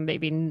different from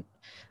maybe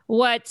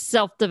what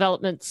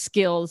self-development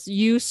skills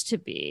used to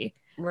be.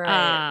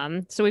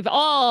 Right. So we've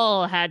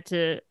all had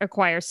to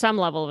acquire some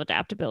level of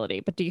adaptability,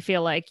 but do you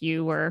feel like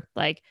you were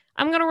like,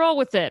 I'm going to roll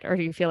with it? Or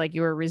do you feel like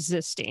you were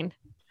resisting?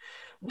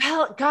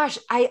 Well, gosh,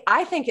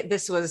 I think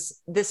this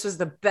was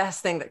the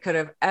best thing that could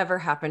have ever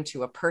happened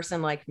to a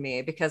person like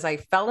me, because I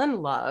fell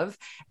in love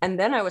and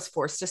then I was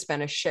forced to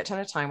spend a shit ton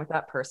of time with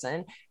that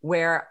person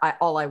where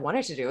all I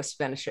wanted to do was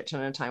spend a shit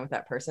ton of time with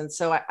that person.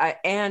 So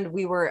and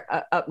we were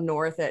up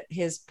north at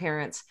his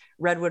parents'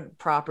 Redwood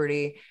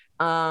property.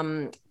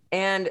 And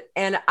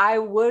I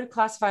would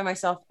classify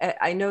myself.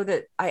 I know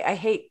that I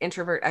hate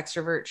introvert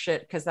extrovert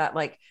shit because that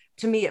like,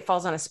 to me, it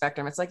falls on a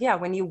spectrum. It's like, yeah,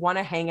 when you want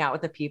to hang out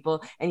with the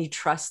people and you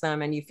trust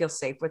them and you feel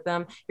safe with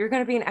them, you're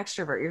going to be an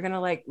extrovert. You're going to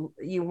like,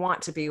 you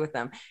want to be with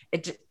them. I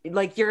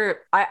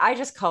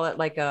just call it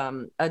like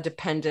a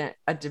dependent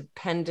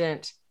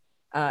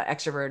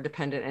extrovert,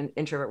 dependent and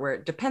introvert, where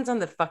it depends on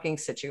the fucking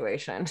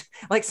situation.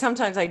 Like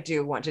sometimes I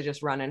do want to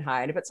just run and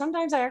hide, but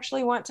sometimes I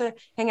actually want to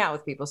hang out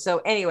with people. So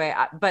anyway,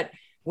 I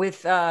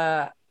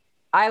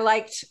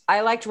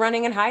liked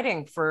running and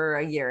hiding for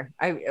a year.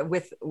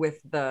 With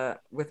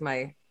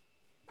my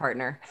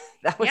partner.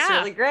 That was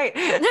really great.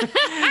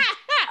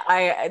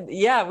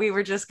 We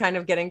were just kind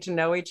of getting to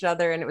know each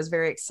other, and it was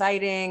very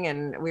exciting,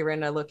 and we were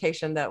in a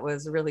location that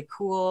was really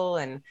cool.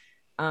 And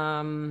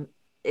as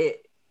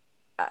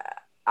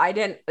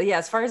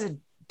far as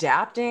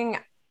adapting,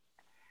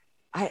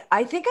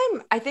 I think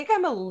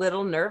I'm a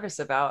little nervous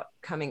about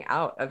coming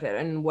out of it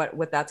and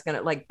what that's going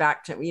to like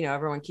back to,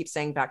 everyone keeps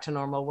saying back to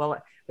normal.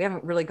 Well, we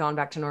haven't really gone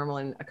back to normal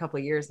in a couple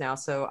of years now.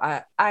 So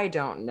I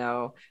don't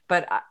know,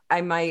 but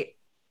I might,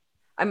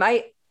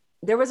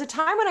 there was a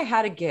time when I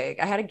had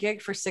a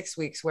gig for 6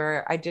 weeks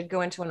where I did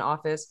go into an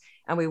office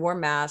and we wore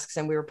masks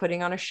and we were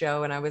putting on a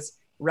show, and I was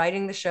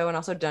writing the show and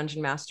also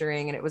dungeon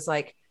mastering. And it was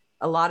like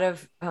a lot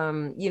of,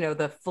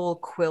 the full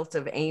quilt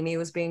of Amy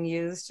was being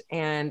used,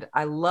 and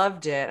I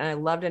loved it. And I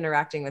loved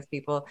interacting with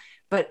people,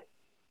 but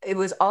it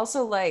was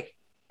also like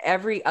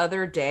every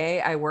other day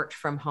I worked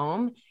from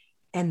home.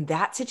 And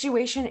that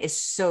situation is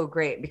so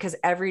great because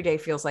every day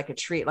feels like a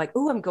treat. Like,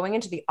 ooh, I'm going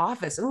into the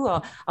office. Ooh,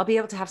 I'll be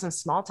able to have some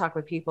small talk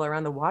with people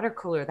around the water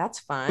cooler. That's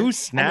fun. Ooh,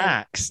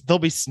 snacks. There'll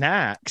be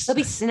snacks.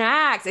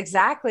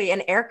 Exactly.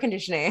 And air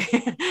conditioning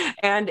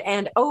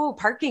and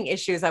parking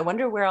issues. I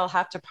wonder where I'll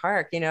have to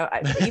park.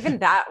 Even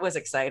that was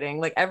exciting.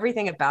 Like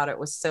everything about it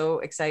was so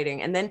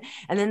exciting. And then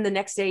the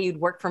next day you'd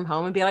work from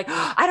home and be like,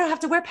 oh, I don't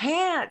have to wear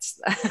pants.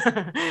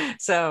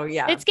 So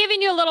yeah. It's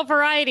giving you a little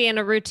variety and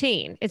a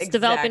routine. It's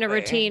developing a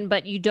routine,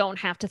 but you don't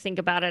have to think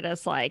about it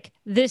as like,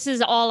 this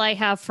is all I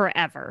have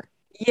forever.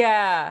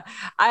 Yeah.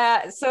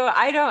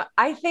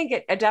 I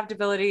think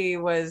adaptability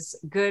was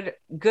good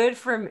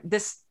for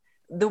this.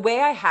 The way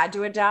I had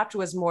to adapt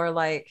was more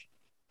like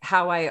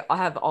how I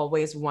have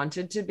always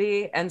wanted to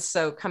be. And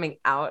so coming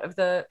out of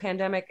the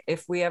pandemic,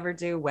 if we ever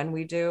do, when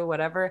we do,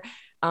 whatever,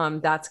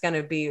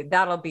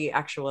 that'll be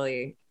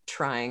actually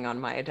trying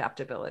on my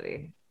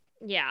adaptability.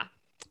 Yeah.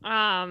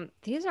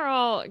 These are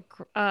all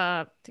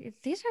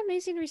these are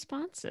amazing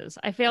responses.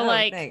 I feel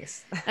like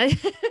thanks. I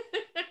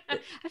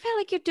feel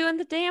like you're doing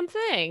the damn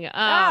thing.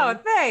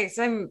 Thanks.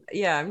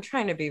 I'm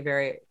trying to be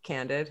very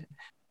candid.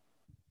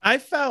 I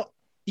felt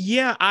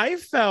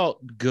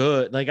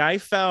good. Like I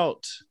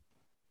felt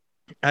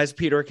as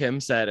Peter Kim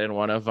said in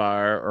one of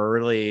our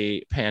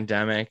early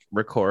pandemic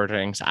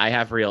recordings, I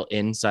have real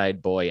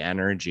inside boy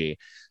energy.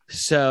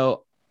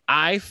 So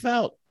I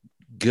felt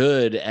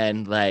good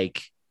and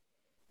like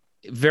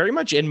very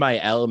much in my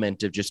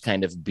element of just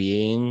kind of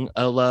being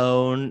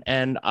alone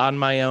and on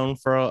my own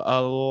for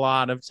a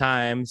lot of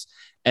times,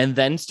 and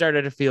then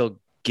started to feel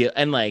guilt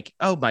and like,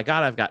 oh my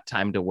God, I've got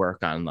time to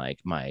work on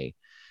like my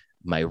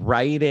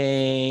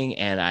writing,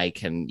 and I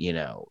can,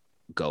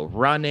 go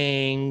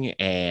running.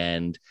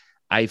 And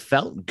I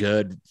felt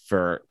good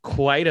for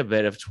quite a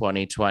bit of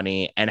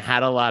 2020 and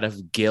had a lot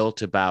of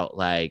guilt about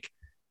like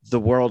the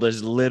world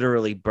is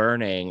literally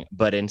burning,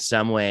 but in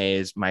some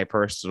ways my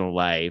personal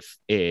life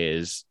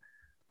is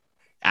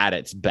at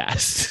its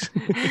best,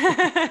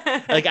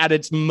 like at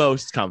its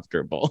most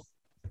comfortable.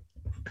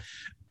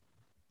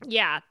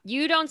 Yeah,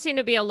 you don't seem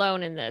to be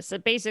alone in this.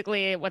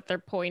 Basically, what they're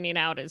pointing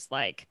out is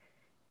like,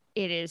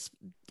 it is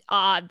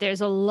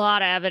there's a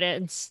lot of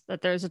evidence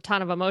that there's a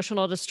ton of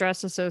emotional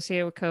distress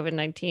associated with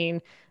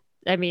COVID-19.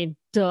 I mean,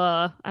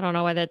 duh. I don't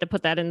know why they had to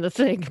put that in the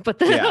thing, but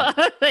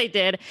they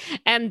did.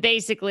 And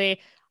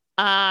basically,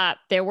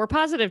 there were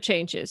positive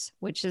changes,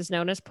 which is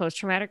known as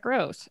post-traumatic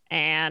growth.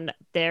 And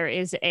there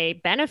is a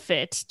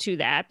benefit to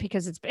that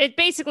because it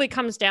basically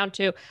comes down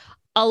to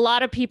a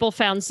lot of people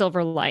found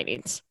silver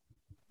linings.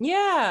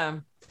 Yeah.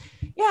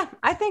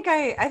 I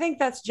think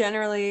that's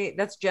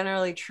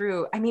generally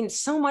true. I mean,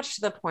 so much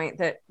to the point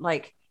that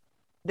like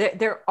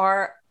I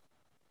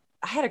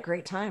had a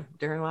great time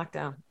during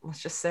lockdown.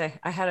 Let's just say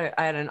I had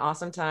an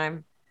awesome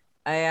time.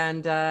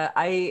 And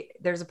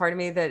there's a part of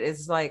me that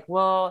is like,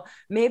 well,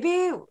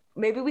 maybe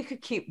we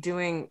could keep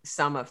doing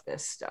some of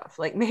this stuff.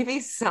 Like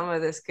maybe some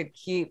of this could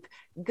keep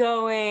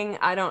going.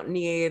 I don't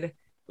need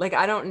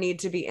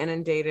to be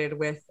inundated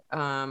with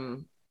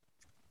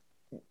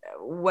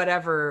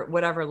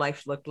whatever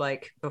life looked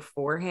like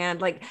beforehand.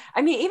 Like,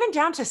 I mean, even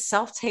down to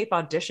self-tape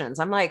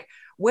auditions. I'm like,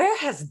 where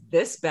has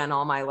this been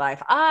all my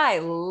life? I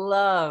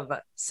love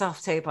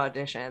self-tape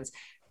auditions.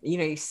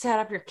 You set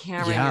up your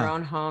camera in your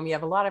own home. You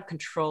have a lot of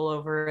control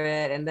over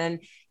it. And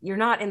then you're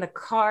not in the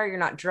car, you're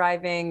not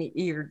driving.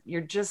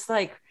 You're just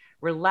like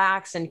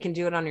relaxed and can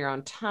do it on your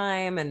own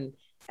time. And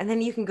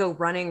then you can go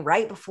running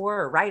right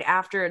before or right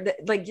after.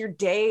 Like your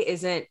day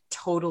isn't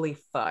totally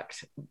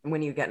fucked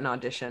when you get an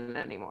audition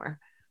anymore.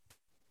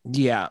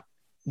 Yeah.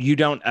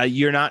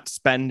 You're not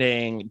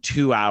spending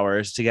 2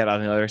 hours to get on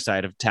the other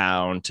side of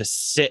town to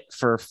sit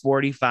for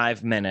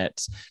 45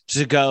 minutes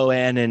to go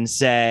in and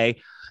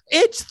say,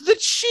 it's the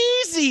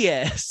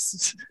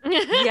cheesiest.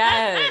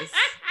 Yes.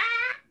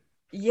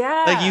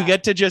 Yeah. Like you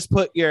get to just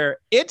put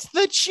it's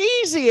the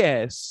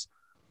cheesiest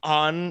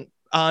on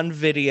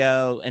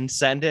video and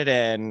send it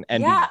in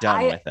and be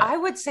done with it. I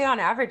would say on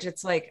average,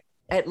 it's like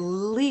at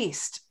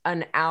least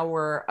an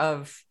hour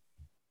of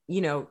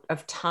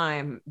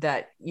time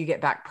that you get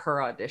back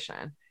per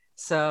audition.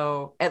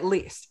 So at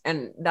least,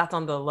 and that's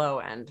on the low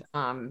end.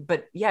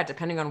 But yeah,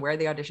 depending on where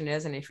the audition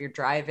is and if you're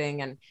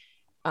driving and,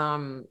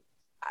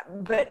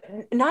 but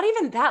not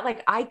even that,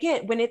 like I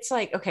get when it's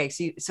like, okay,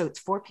 so it's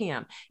 4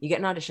 p.m. you get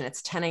an audition,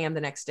 it's 10 a.m.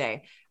 the next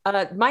day.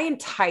 My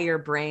entire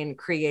brain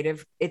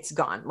creative, it's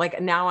gone. Like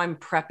now I'm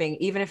prepping,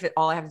 even if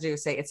all I have to do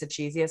is say it's the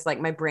cheesiest,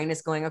 like my brain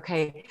is going,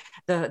 okay,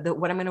 the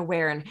what I'm going to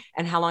wear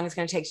and how long it's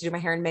going to take to do my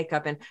hair and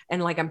makeup.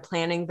 And like, I'm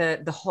planning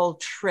the whole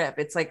trip.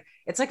 It's like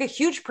a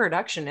huge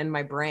production in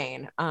my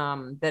brain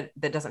that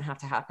doesn't have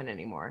to happen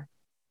anymore.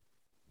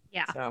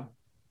 Yeah. So,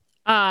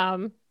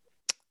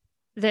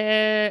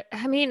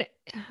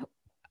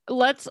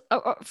 let's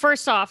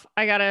first off,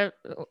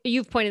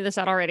 you've pointed this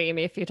out already,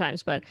 Amy, a few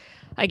times, but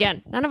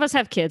again, none of us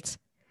have kids.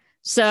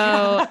 So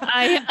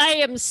I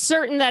am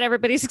certain that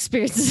everybody's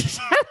experiences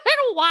have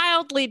been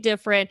wildly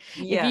different.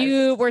 Yes. If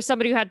you were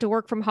somebody who had to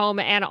work from home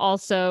and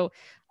also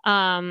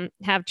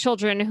have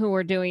children who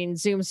were doing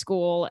Zoom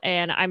school,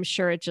 and I'm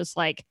sure it just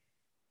like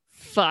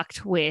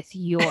fucked with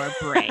your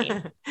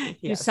brain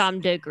to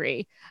some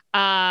degree.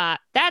 That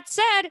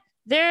said,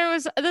 there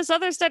was this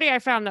other study I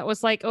found that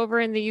was like over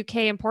in the UK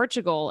and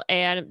Portugal,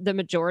 and the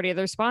majority of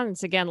the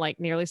respondents, again, like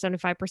nearly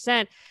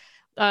 75%,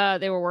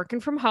 they were working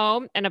from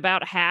home, and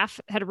about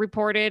half had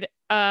reported,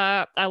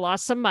 I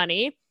lost some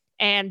money,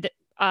 and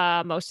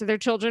most of their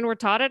children were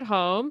taught at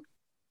home,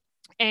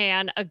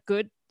 and a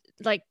good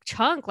like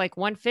chunk, like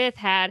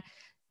 1/5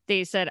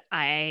 they said,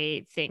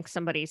 I think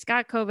somebody's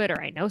got COVID, or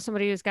I know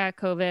somebody who's got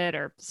COVID,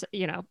 or,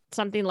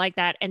 something like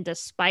that. And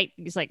despite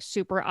these like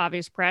super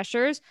obvious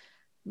pressures,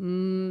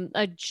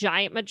 a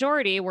giant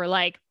majority were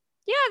like,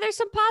 yeah, there's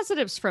some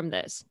positives from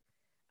this.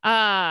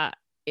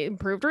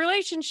 Improved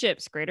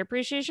relationships, greater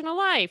appreciation of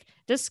life,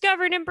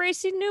 discovering,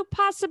 embracing new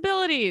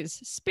possibilities,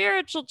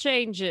 spiritual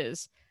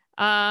changes,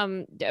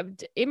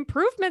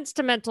 improvements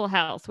to mental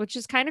health, which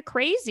is kind of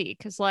crazy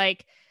because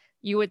like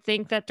you would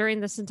think that during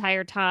this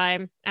entire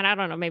time, and I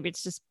don't know, maybe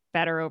it's just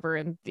better over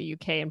in the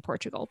UK and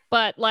Portugal,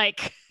 but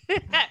like,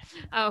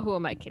 oh, who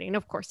am I kidding?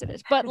 Of course it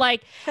is. But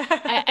like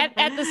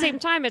at the same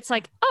time, it's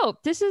like, oh,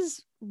 this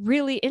is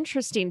really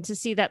interesting to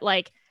see that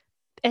like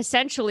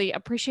essentially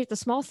appreciate the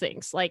small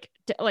things, like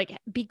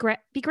be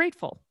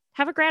grateful,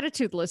 have a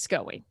gratitude list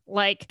going,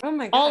 like oh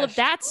my gosh, all of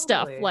that totally.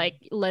 stuff like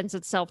lends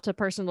itself to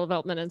personal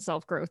development and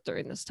self-growth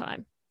during this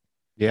time.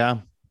 Yeah.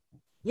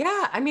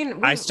 Yeah, I mean,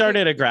 I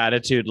started a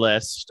gratitude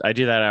list. I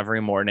do that every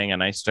morning,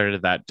 and I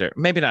started that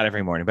maybe not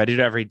every morning, but I do it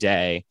every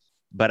day.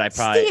 But I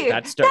probably Steve,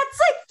 that's like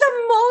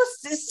the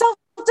most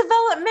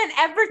self-development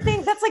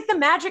everything. That's like the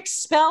magic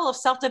spell of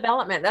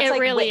self-development. That's it like,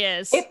 really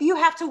is. If you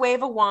have to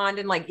wave a wand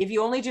and like if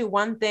you only do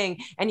one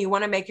thing and you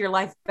want to make your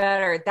life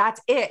better, that's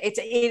it.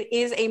 It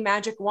is a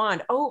magic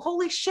wand. Oh,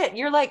 holy shit!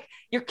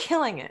 You're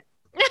killing it.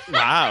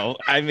 Wow.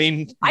 I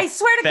mean, I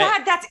swear to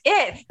God, that's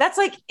it. That's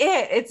like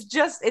it.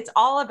 It's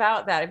all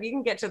about that. If you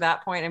can get to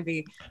that point and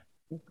be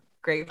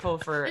grateful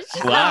for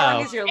how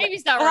long is your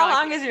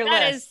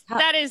list?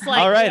 That is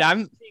like all right.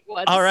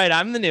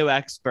 I'm the new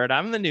expert.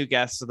 I'm the new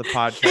guest of the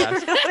podcast.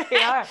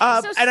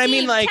 So Steve, I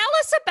mean, like, tell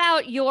us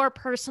about your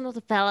personal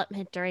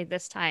development during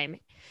this time.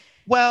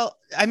 Well,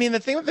 I mean, the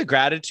thing with the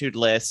gratitude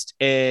list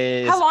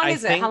is how long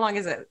is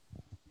it?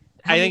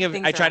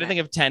 I try to think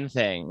of 10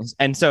 things.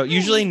 And so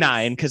usually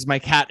 9, because my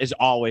cat is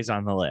always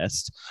on the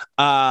list.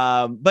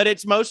 But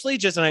it's mostly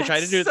just, and I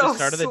try to do it at the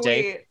start of the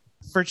day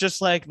for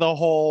just like the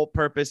whole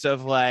purpose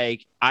of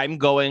like, I'm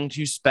going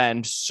to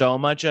spend so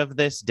much of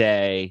this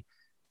day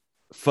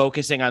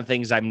focusing on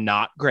things I'm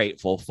not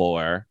grateful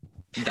for.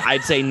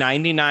 I'd say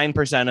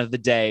 99% of the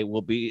day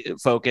will be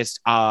focused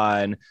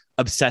on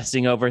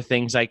obsessing over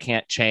things I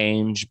can't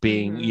change,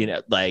 being,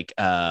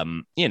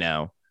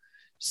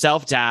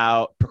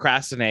 self-doubt,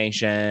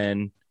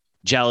 procrastination,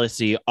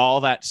 jealousy,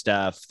 all that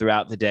stuff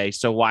throughout the day.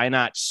 So why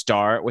not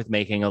start with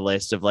making a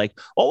list of like,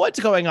 well,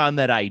 what's going on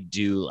that I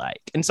do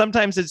like? And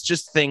sometimes it's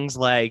just things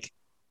like,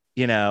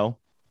 and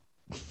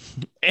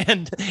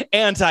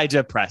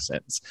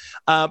antidepressants.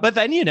 But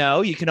then,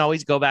 you can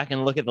always go back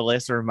and look at the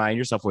list and remind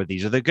yourself where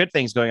these are the good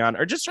things going on,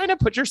 or just trying to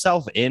put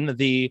yourself in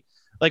the,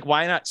 like,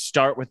 why not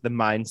start with the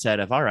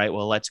mindset of, all right,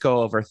 well, let's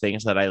go over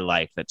things that I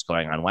like that's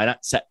going on. Why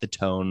not set the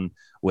tone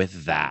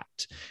with that?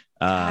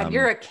 God,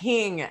 you're a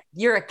king.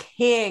 You're a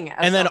king.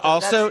 And then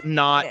also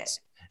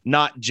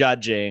not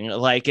judging.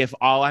 Like if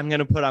all I'm going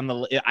to put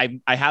on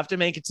I have to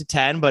make it to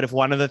 10, but if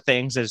one of the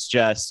things is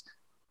just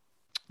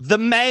the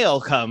mail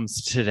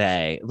comes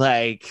today,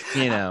 like,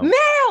 mail.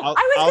 I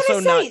was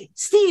going to say,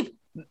 Steve,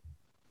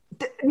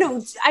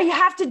 no, I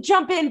have to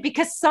jump in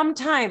because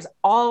sometimes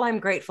all I'm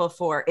grateful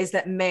for is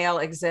that mail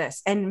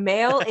exists, and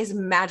mail is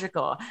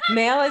magical.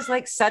 Mail is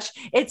like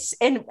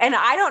and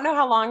I don't know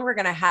how long we're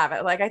going to have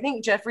it. Like, I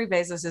think Jeffrey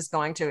Bezos is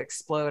going to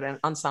explode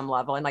on some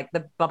level, and like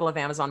the bubble of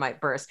Amazon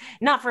might burst,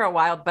 not for a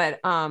while,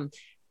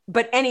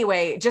 but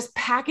anyway, just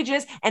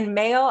packages and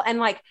mail, and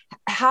like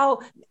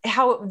how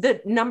the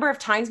number of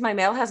times my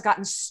mail has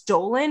gotten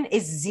stolen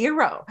is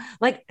 0.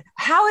 Like,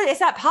 how is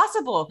that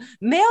possible?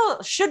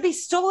 Mail should be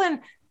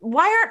stolen.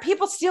 Why aren't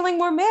people stealing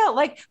more mail?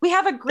 Like, we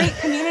have a great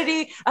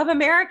community of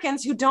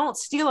Americans who don't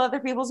steal other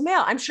people's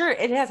mail. I'm sure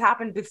it has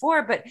happened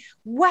before, but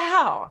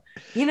wow,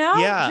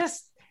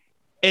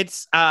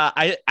 it's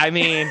I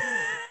mean,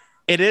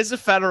 it is a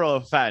federal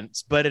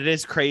offense, but it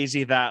is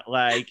crazy that,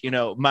 like,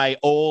 my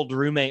old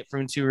roommate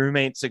from 2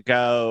 roommates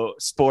ago,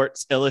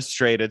 Sports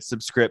Illustrated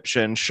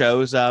subscription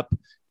shows up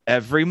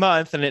every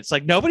month, and it's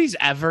like nobody's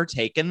ever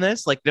taken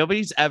this. Like,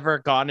 nobody's ever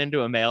gone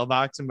into a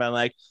mailbox and been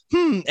like,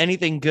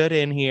 anything good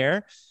in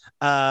here.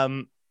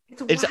 I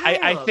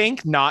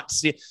think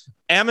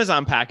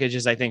Amazon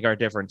packages, I think, are a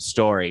different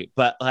story,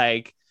 but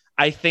like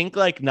I think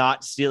like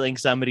not stealing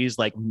somebody's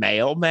like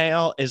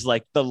mail is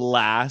like the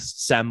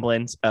last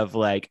semblance of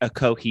like a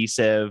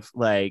cohesive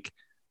like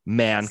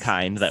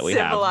mankind that we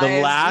have. The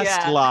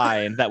last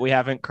line that we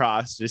haven't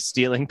crossed is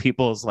stealing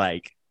people's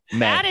like mail.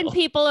 That and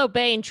people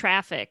obeying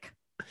traffic.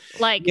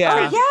 Like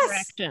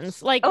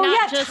directions, like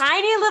just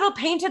tiny little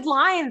painted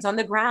lines on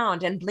the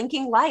ground and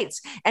blinking lights,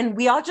 and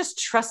we all just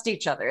trust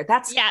each other.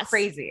 That's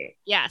crazy.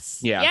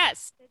 Yes.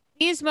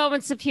 These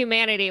moments of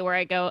humanity where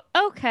I go,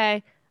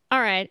 okay,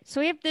 all right, so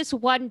we have this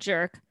one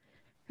jerk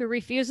who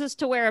refuses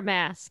to wear a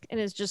mask and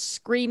is just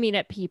screaming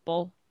at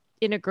people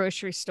in a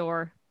grocery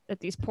store, at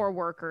these poor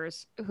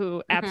workers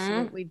who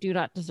absolutely do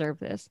not deserve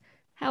this.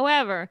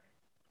 However,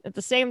 at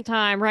the same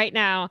time, right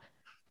now,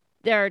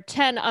 there are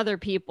 10 other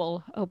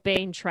people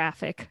obeying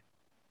traffic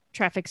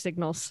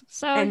signals.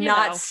 So, and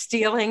not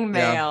stealing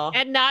mail.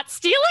 And not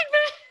stealing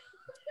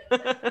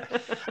mail.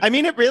 I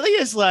mean, it really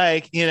is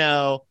like,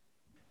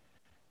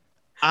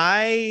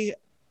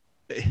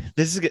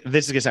 this is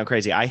gonna sound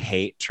crazy. I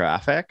hate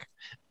traffic.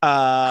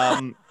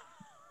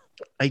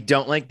 I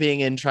don't like being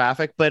in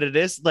traffic, but it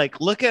is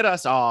like, look at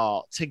us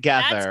all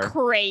together. That's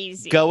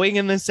crazy. Going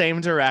in the same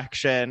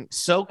direction,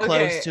 so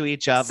close to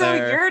each other. So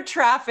your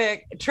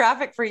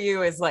traffic for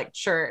you is like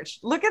church.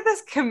 Look at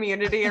this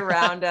community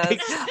around us.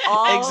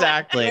 All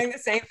exactly. Doing the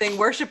same thing,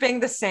 worshiping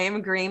the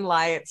same green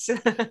lights.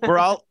 We're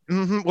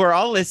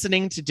all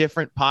listening to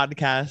different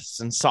podcasts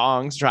and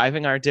songs,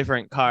 driving our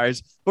different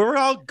cars, but we're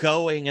all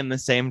going in the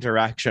same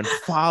direction,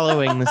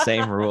 following the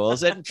same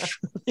rules. And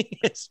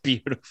It's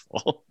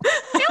beautiful.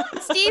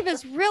 Steve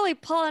is really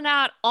pulling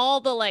out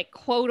all the like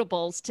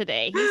quotables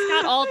today. He's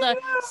got all the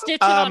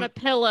stitching on a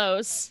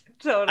pillows.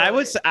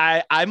 Totally.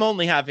 I'm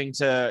only having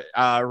to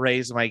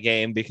raise my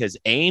game because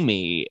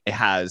Amy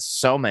has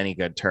so many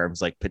good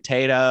terms like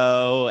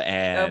potato,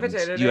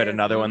 and you had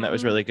another one that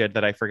was really good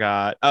that I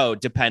forgot. Oh,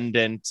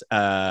 dependent,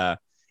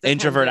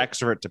 introvert,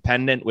 extrovert,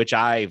 dependent, which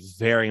I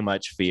very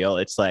much feel.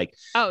 It's like,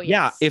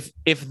 yeah,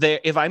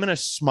 if I'm in a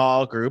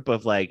small group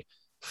of like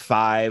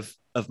 5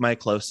 of my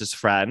closest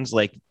friends,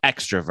 like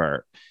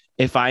extrovert.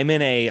 If I'm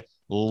in a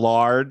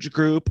large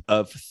group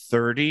of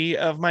 30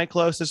 of my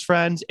closest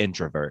friends,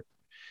 introvert.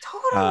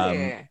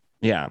 Totally.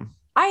 Yeah.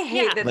 I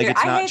hate that. Like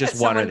it's not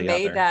just one or the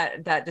made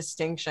other. that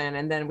distinction,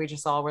 and then we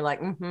just all were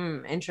like,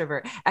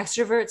 introvert.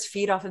 Extroverts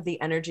feed off of the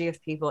energy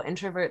of people.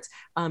 Introverts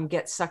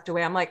get sucked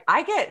away. I'm like,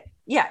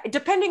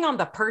 depending on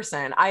the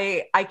person,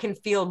 I can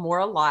feel more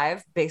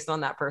alive based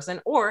on that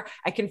person, or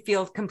I can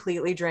feel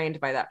completely drained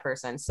by that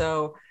person.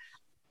 So,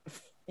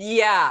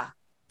 yeah,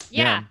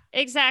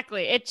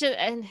 exactly.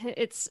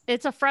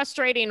 It's a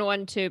frustrating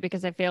one too,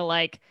 because I feel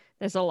like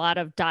there's a lot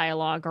of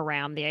dialogue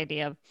around the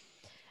idea of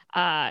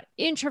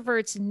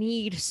introverts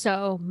need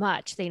so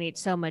much. They need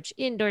so much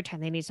indoor time.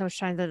 They need so much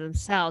time to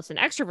themselves, and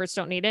extroverts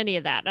don't need any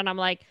of that. And I'm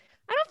like,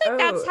 I don't think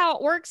that's how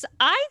it works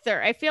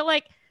either. I feel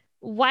like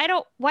why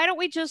don't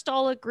we just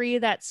all agree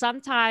that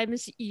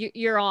sometimes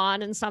you're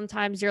on and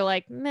sometimes you're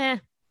like, meh.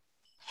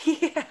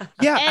 Yeah,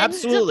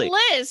 absolutely.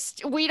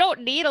 List. We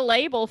don't need a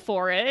label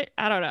for it.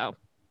 I don't know.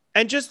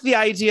 And just the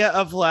idea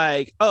of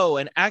like, oh,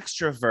 an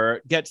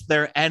extrovert gets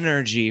their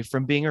energy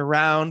from being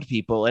around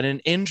people, and an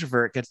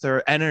introvert gets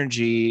their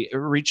energy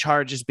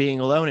recharges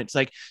being alone. It's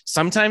like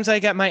sometimes I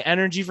get my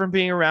energy from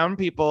being around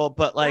people,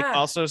 but like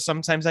also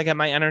sometimes I get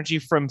my energy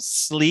from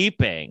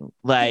sleeping.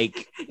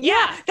 Like,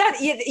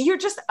 that you're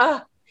just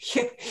a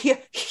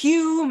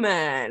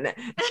human.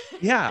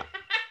 Yeah.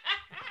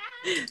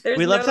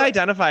 We love to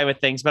identify with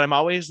things, but I'm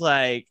always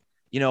like,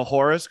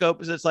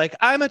 horoscopes, it's like,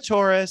 I'm a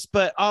Taurus,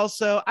 but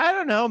also, I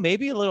don't know,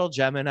 maybe a little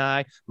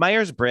Gemini,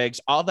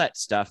 Myers-Briggs, all that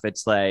stuff.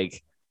 It's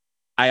like,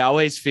 I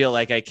always feel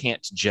like I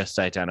can't just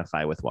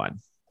identify with one.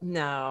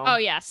 No. Oh,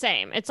 yeah,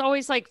 same. It's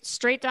always like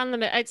straight down the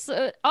middle. It's,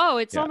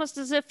 almost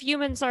as if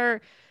humans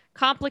are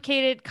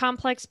complicated,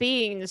 complex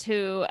beings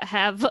who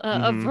have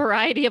a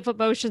variety of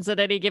emotions at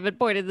any given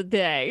point of the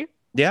day.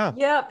 Yeah.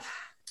 Yep.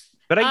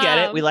 But I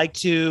get it.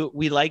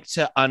 We like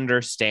to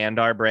understand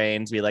our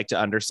brains. We like to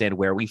understand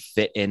where we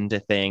fit into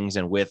things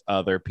and with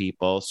other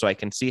people. So I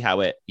can see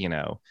how it,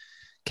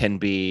 can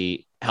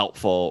be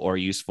helpful or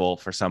useful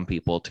for some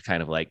people to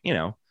kind of like,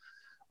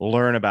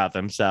 learn about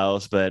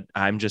themselves. But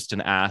I'm just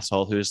an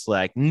asshole who's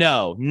like,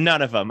 no,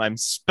 none of them. I'm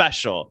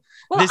special.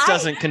 Well, this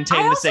doesn't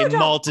contain the same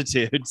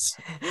multitudes.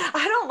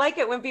 I don't like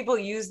it when people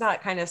use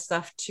that kind of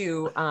stuff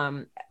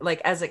to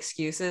like as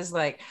excuses,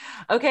 like,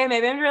 okay,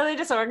 maybe I'm really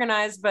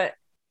disorganized, but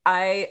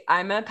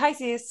I'm a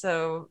Pisces,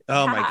 so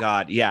my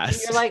God, yes.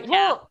 And you're like,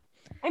 well,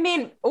 I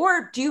mean,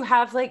 or do you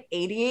have like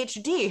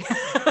ADHD?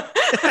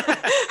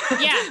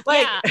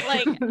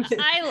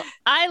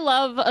 I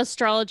love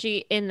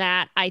astrology in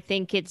that I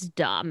think it's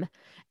dumb.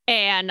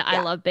 And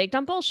I love big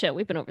dumb bullshit.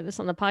 We've been over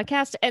this on the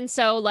podcast. And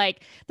so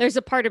like there's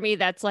a part of me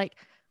that's like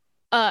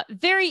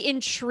very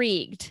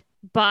intrigued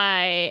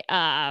by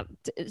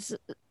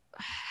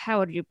how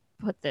would you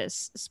put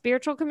this,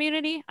 spiritual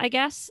community, I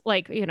guess,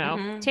 like,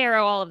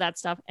 tarot, all of that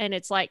stuff. And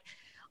it's like,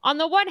 on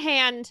the one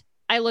hand,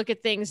 I look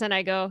at things and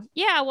I go,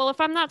 yeah, well, if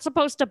I'm not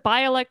supposed to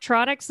buy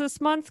electronics this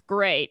month,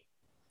 great.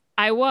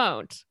 I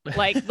won't.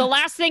 Like, the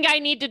last thing I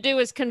need to do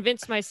is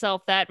convince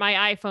myself that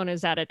my iPhone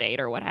is out of date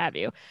or what have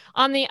you.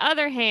 On the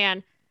other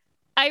hand,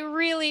 I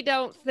really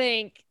don't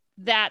think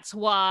that's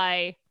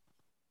why,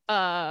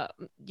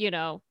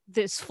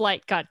 this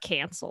flight got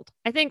canceled.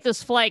 I think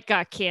this flight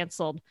got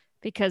canceled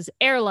because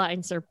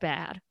airlines are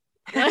bad.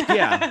 Yeah. I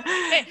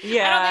don't think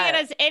it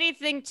has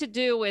anything to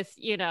do with,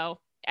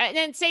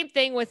 and same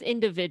thing with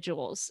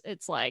individuals.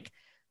 It's like,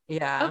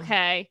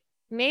 okay,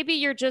 maybe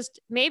you're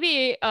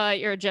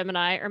a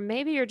Gemini, or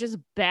maybe you're just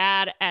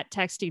bad at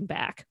texting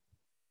back.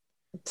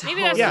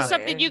 Maybe that's just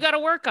something you got to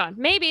work on.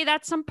 Maybe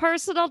that's some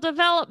personal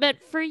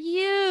development for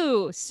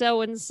you,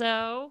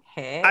 so-and-so.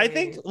 Hey. I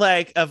think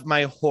like of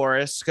my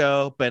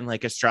horoscope and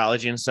like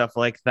astrology and stuff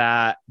like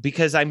that,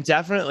 because I'm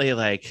definitely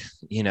like,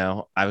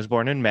 I was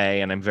born in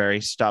May and I'm very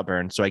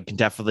stubborn. So I can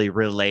definitely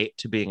relate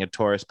to being a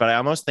Taurus, but I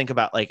almost think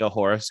about like a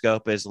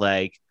horoscope as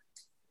like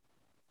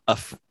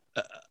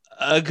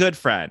a good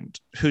friend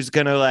who's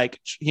gonna like,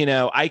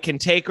 I can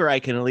take or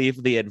I can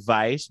leave the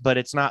advice, but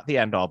it's not the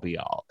end all be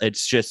all.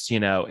 It's just,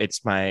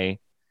 it's my,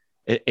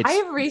 I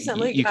have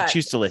recently you can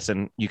choose to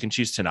listen, you can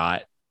choose to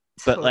not,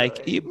 but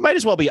like you might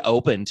as well be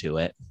open to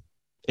it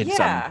in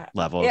some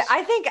levels. Yeah,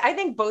 I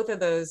think both of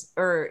those,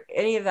 or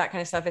any of that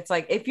kind of stuff, it's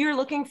like if you're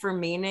looking for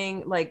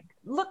meaning, like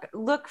look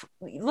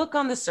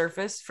on the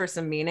surface for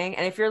some meaning,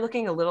 and if you're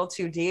looking a little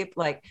too deep,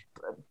 like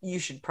you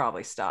should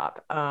probably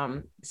stop.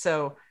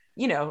 So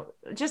you know,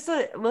 just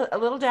a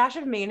little dash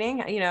of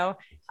meaning. You know,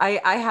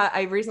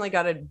 I recently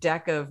got a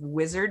deck of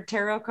wizard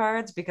tarot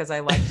cards because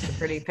I liked the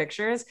pretty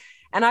pictures.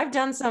 And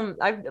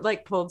I've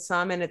like pulled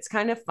some, and it's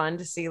kind of fun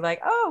to see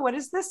like, oh, what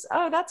is this?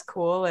 Oh, that's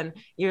cool. And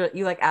you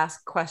like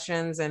ask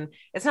questions, and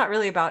it's not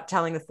really about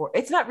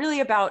it's not really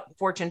about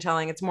fortune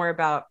telling. It's more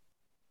about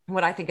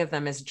what I think of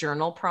them as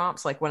journal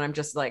prompts. Like when I'm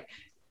just like,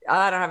 oh,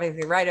 I don't have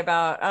anything to write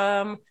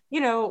about.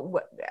 You know,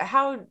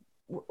 how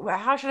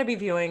should I be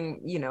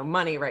viewing, you know,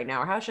 money right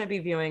now? Or how should I be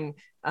viewing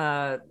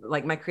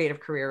like my creative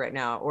career right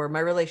now, or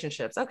my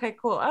relationships? Okay,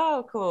 cool.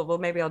 Oh, cool. Well,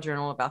 maybe I'll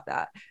journal about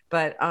that.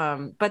 But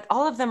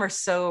all of them are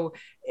so,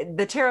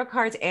 the tarot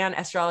cards and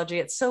astrology,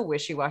 it's so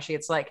wishy-washy.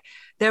 It's like,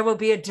 there will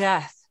be a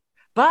death,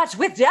 but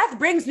with death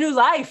brings new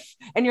life.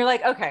 And you're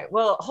like, okay,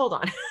 well, hold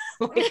on.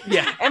 Like,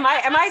 yeah. Am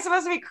I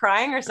supposed to be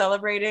crying or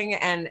celebrating?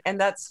 And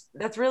that's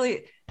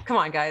really, come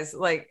on, guys.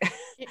 Like,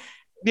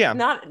 yeah,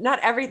 not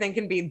everything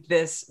can be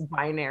this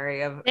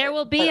binary of there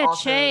will be a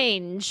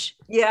change.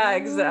 Yeah,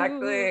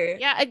 exactly.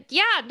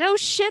 Yeah, no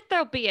shit,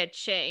 there'll be a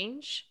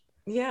change.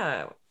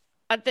 Yeah.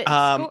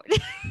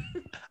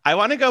 I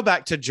want to go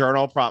back to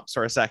journal prompts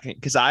for a second,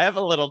 because I have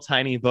a little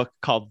tiny book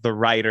called The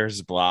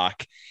Writer's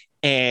Block,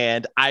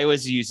 and I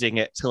was using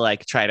it to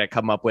like try to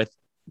come up with,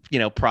 you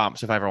know,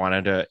 prompts if I ever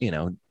wanted to, you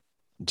know,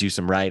 do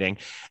some writing.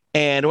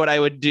 And what I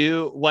would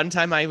do one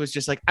time, I was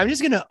just like, I'm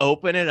just going to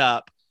open it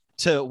up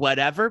to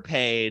whatever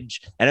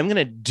page, and I'm going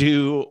to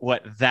do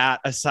what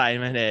that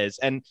assignment is.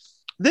 And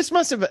this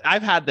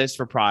I've had this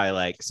for probably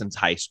like since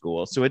high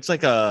school. So it's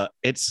like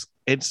it's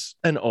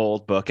an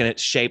old book, and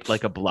it's shaped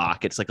like a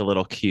block. It's like a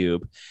little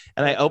cube.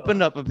 And I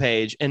opened up a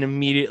page, and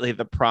immediately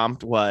the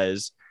prompt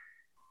was,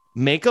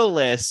 make a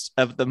list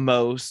of the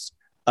most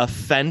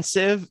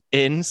offensive,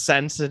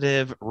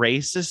 insensitive,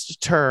 racist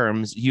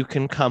terms you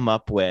can come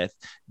up with.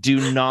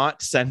 Do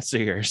not censor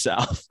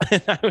yourself.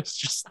 And I was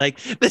just like,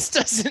 this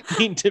doesn't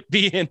need to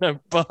be in a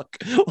book.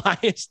 Why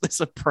is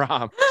this a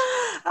prompt?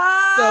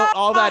 So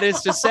all that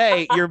is to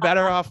say, you're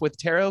better off with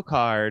tarot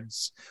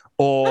cards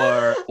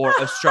or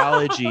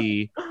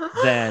astrology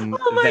than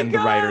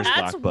the Writer's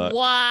Block book. That's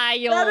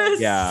wild. That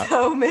is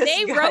so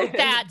misguided. They wrote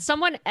that.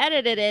 Someone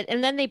edited it,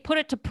 and then they put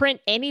it to print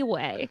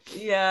anyway.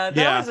 Yeah,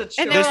 that was a choice.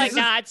 And they were like,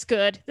 nah, it's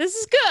good. This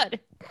is good.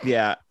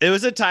 Yeah, it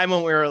was a time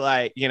when we were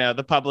like, you know,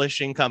 the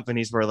publishing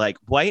companies were like,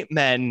 white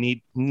men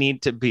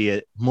need to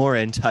be more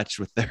in touch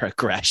with their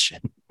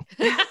aggression.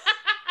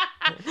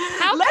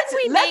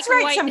 Let's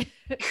write some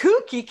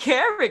kooky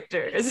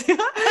characters. Hey,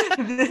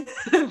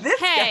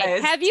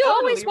 have you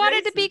always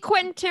wanted to be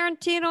Quentin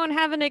Tarantino and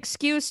have an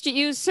excuse to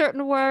use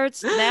certain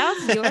words?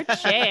 Now's your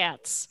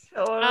chance.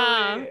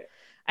 Totally.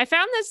 I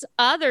found this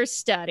other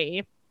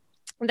study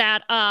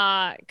that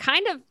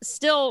kind of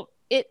still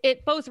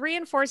it both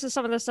reinforces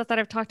some of the stuff that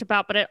I've talked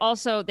about, but it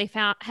also it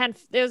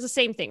was the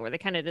same thing where they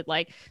kind of did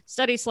like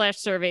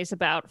study/surveys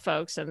about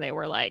folks, and they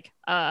were like,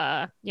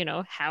 you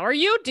know, how are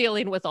you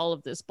dealing with all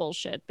of this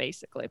bullshit,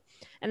 basically?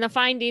 And the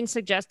findings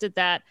suggested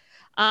that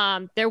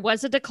there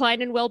was a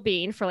decline in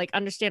well-being for like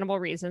understandable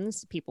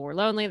reasons. People were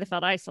lonely, they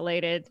felt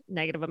isolated,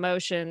 negative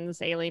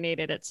emotions,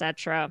 alienated,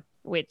 etc.,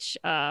 which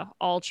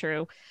all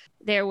true.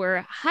 There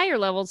were higher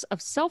levels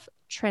of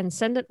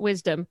self-transcendent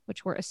wisdom,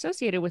 which were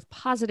associated with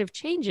positive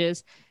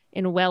changes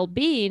in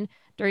well-being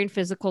during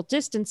physical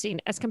distancing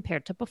as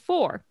compared to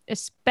before,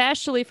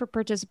 especially for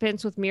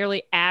participants with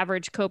merely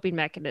average coping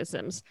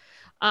mechanisms.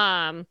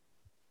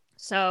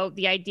 So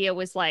the idea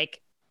was like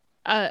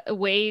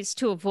ways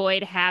to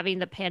avoid having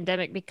the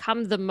pandemic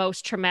become the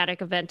most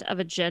traumatic event of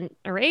a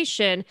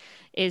generation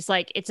is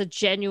like it's a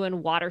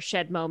genuine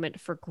watershed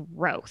moment for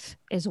growth,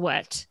 is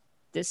what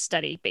this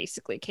study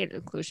basically came to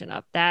the conclusion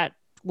of. That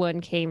one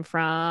came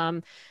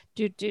from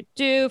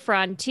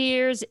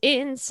Frontiers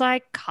in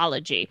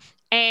Psychology.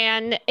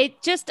 And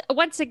it just,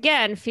 once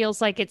again,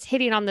 feels like it's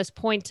hitting on this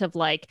point of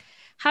like,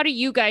 how do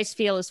you guys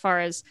feel as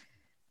far as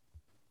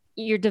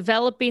you're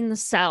developing the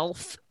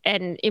self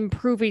and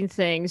improving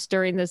things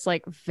during this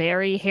like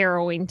very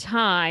harrowing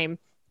time,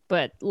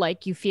 but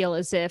like you feel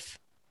as if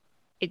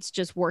it's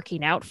just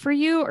working out for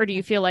you? Or do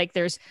you feel like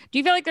there's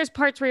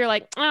parts where you're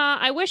like,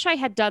 I wish I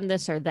had done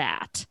this or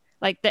that?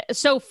 Like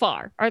so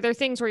far, are there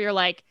things where you're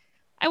like,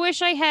 I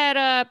wish I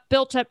had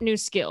built up new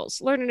skills,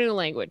 learned a new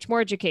language,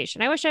 more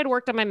education. I wish I had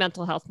worked on my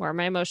mental health more,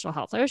 my emotional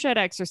health. I wish I had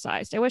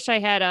exercised. I wish I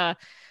had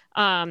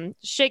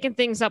shaken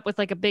things up with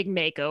like a big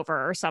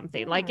makeover or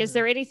something. Like, is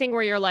there anything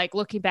where you're like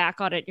looking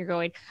back on it and you're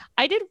going,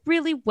 I did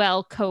really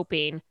well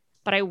coping,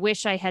 but I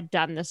wish I had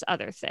done this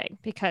other thing?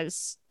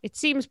 Because it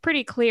seems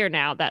pretty clear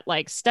now that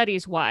like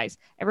studies wise,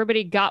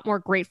 everybody got more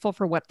grateful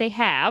for what they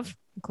have,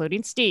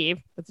 including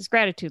Steve with his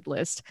gratitude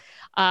list.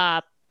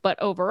 But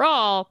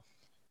overall,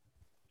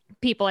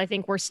 people, I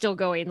think, were still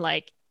going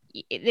like,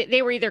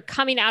 they were either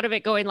coming out of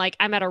it going like,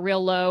 I'm at a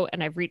real low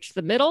and I've reached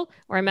the middle,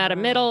 or I'm at a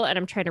middle and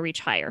I'm trying to reach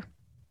higher.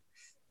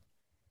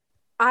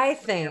 I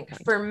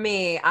think for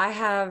me,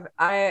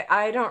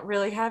 I don't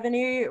really have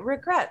any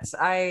regrets.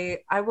 I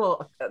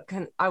will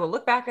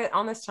look back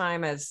on this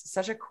time as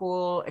such a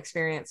cool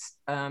experience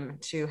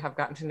to have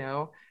gotten to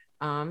know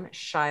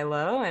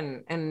Shiloh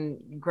and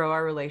grow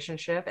our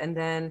relationship. And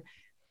then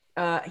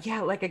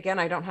like again,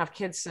 I don't have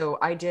kids, so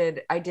I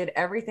did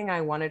everything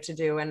I wanted to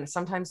do, and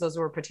sometimes those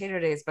were potato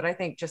days. But I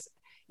think just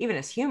even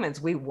as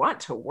humans, we want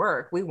to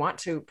work, we want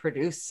to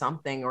produce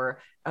something or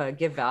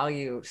give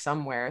value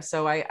somewhere.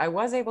 So I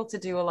was able to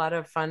do a lot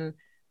of fun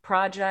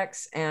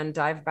projects and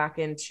dive back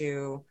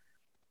into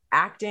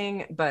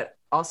acting, but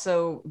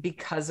also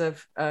because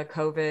of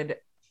COVID,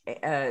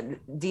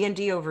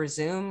 D&D over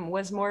Zoom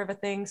was more of a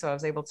thing, so I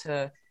was able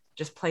to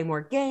just play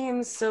more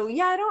games. So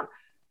yeah,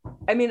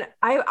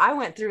 I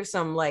went through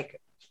some like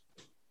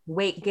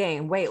weight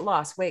gain, weight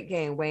loss, weight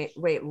gain,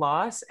 weight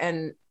loss,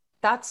 and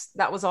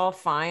that was all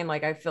fine.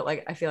 Like I feel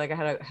like I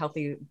had a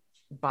healthy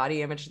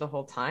body image the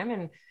whole time.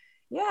 And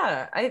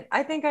yeah,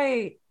 I think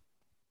I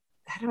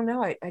don't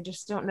know, I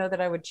just don't know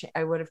that I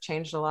would have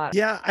changed a lot.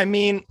 Yeah, I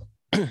mean,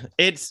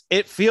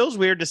 it feels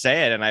weird to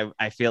say it, and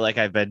I feel like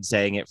I've been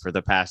saying it for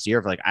the past year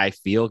of like, I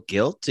feel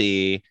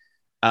guilty,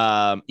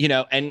 and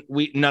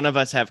none of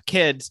us have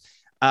kids.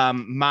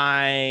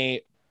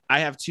 I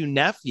have two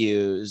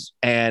nephews,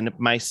 and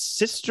my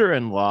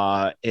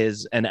sister-in-law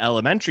is an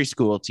elementary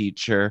school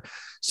teacher.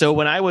 So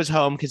when I was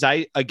home, because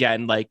I,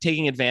 again, like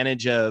taking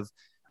advantage of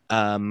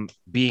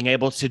being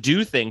able to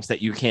do things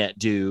that you can't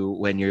do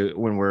when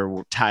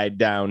we're tied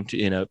down to,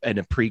 in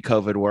a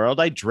pre-COVID world,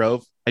 I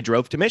drove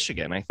to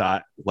Michigan. I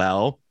thought,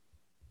 well,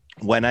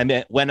 when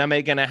am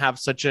I going to have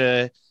such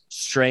a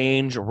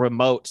strange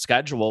remote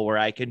schedule where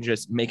I can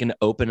just make an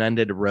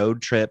open-ended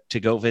road trip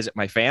to go visit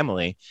my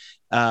family?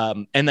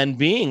 And then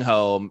being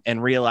home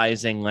and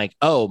realizing like,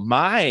 oh,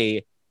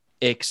 my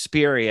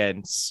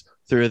experience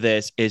through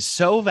this is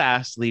so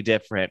vastly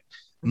different.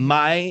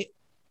 My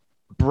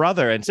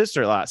brother and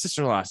sister-in-law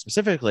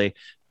specifically,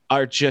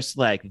 are just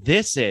like,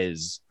 this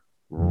is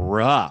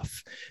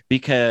rough,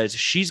 because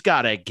she's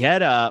got to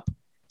get up,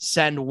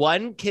 send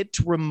one kid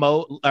to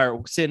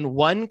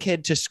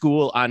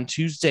school on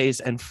Tuesdays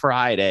and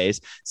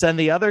Fridays, send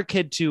the other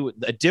kid to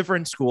a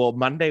different school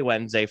Monday,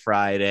 Wednesday,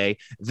 Friday.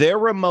 Their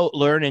remote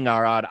learning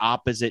are on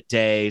opposite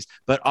days,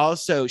 but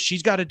also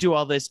she's got to do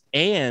all this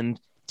and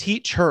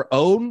teach her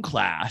own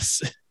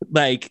class.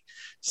 Like,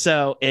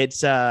 so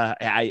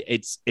I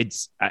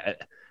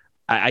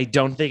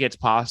don't think it's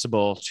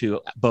possible to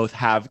both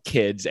have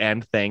kids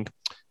and think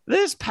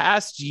this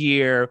past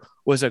year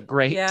was a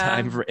great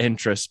time for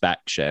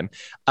introspection.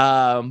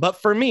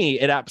 But for me,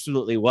 it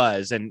absolutely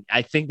was. And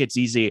I think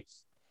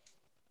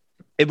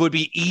it would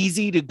be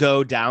easy to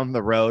go down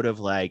the road of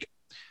like,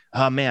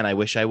 oh man, I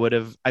wish I would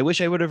have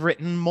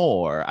written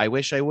more. I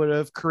wish I would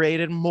have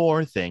created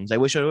more things. I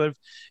wish I would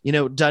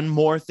have, done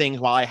more things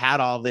while I had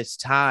all this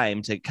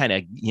time to kind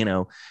of,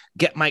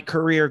 get my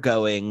career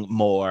going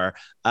more.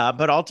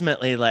 But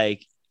ultimately,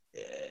 like,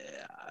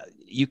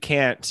 you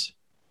can't,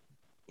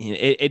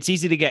 it's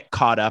easy to get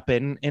caught up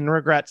in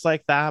regrets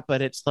like that.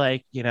 But it's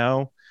like,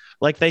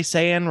 like they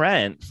say in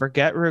Rent,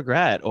 forget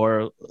regret,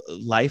 or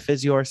life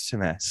is yours to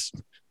miss.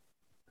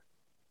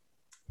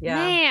 Yeah.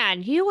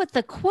 Man, you with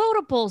the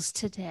quotables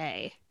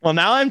today. Well,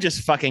 now I'm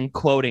just fucking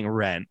quoting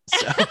Rent.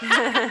 So.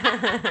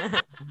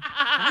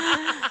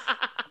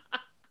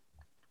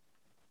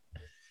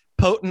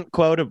 Potent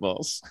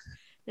quotables.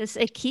 This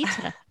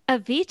Akita,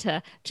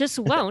 Avita just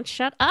won't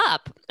shut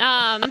up.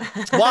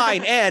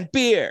 Wine and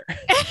beer.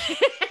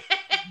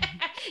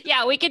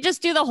 Yeah, we could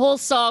just do the whole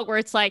song where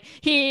it's like,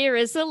 here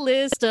is a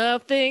list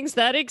of things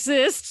that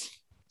exist.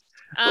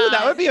 Ooh,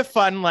 that would be a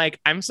fun, like,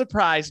 I'm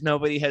surprised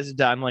nobody has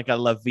done like a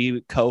La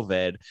Vie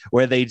COVID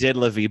where they did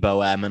La Vie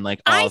Bohème and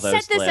like all those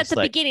lists. I said this at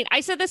the beginning.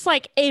 I said this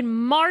like in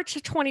March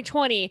of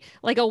 2020,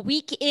 like a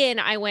week in,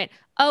 I went,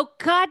 oh,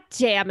 God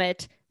damn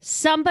it.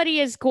 Somebody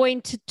is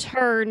going to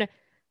turn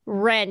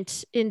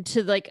Rent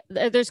into like,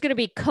 there's going to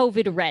be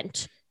COVID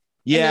Rent.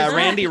 Yeah,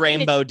 Randy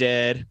Rainbow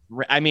did.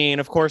 I mean,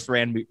 of course,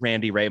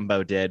 Randy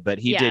Rainbow did, but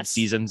he did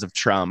Seasons of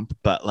Trump.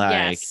 But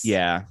like,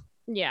 yeah.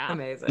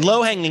 Amazing.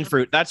 Low hanging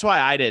fruit. That's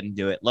why I didn't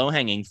do it. Low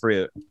hanging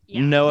fruit.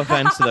 Yeah. No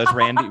offense to those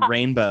Randy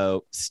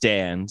Rainbow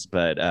stands,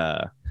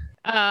 but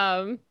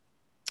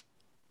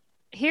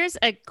here's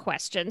a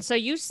question. So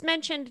you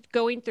mentioned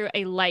going through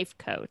a life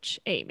coach,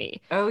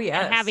 Amy. Oh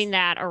yeah. And having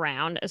that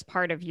around as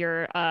part of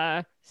your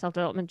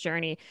self-development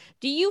journey.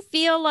 Do you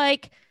feel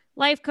like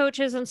life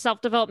coaches and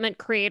self-development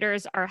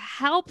creators are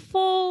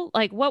helpful?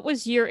 Like, what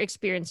was your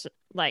experience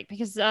like?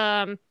 Because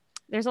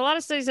there's a lot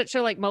of studies that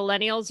show like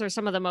millennials are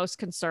some of the most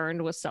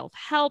concerned with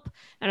self-help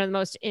and are the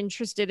most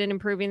interested in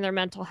improving their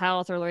mental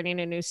health or learning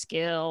a new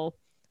skill.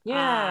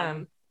 Yeah.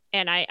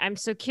 And I'm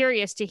so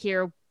curious to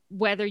hear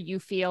whether you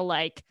feel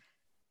like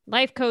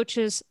life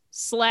coaches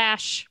 /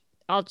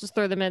 I'll just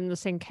throw them in the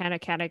same kind of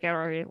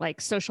category,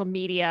 like social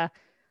media,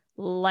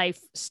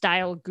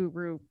 lifestyle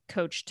guru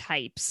coach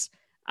types.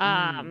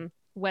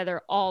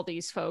 Whether all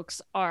these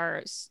folks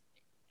are...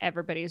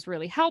 everybody's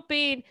really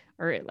helping,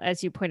 or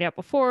as you pointed out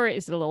before,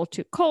 is it a little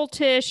too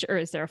cultish, or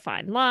is there a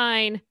fine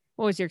line?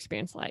 What was your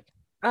experience like?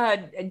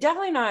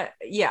 Definitely not.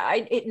 Yeah,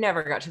 it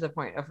never got to the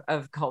point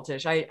of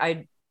cultish.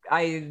 I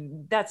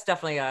that's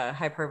definitely a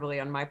hyperbole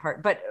on my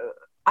part. But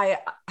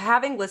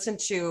having listened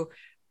to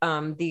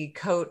the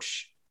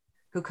coach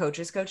who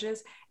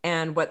coaches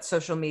and what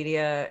social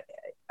media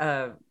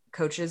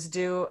coaches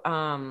do,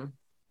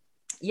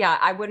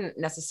 I wouldn't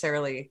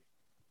necessarily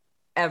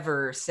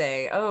ever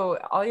say, oh,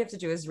 all you have to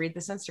do is read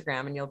this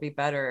Instagram and you'll be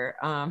better.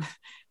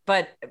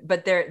 But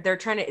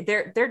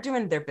they're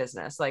doing their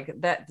business, like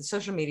that. The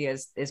social media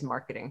is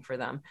marketing for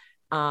them.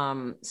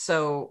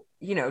 So,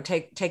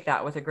 take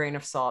that with a grain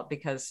of salt,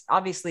 because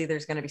obviously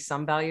there's going to be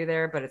some value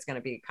there, but it's going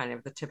to be kind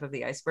of the tip of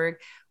the iceberg.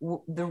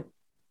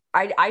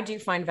 I do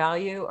find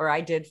value, or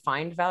I did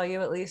find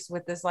value, at least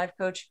with this life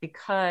coach,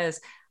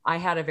 because I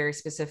had a very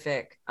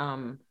specific,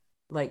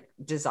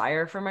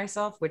 desire for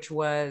myself, which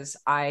was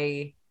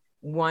I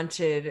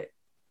knew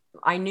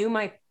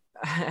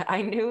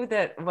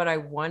that what I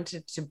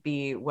wanted to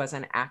be was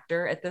an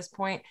actor at this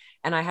point.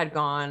 And I had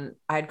gone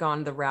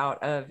the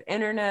route of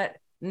internet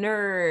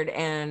nerd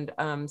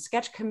and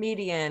sketch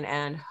comedian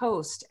and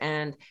host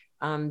and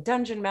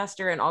dungeon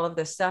master and all of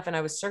this stuff. And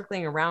I was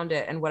circling around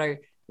it. And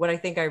what I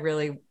think I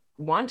really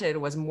wanted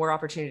was more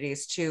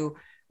opportunities to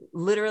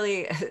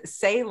literally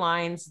say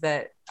lines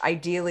that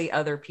ideally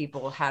other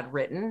people had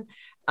written,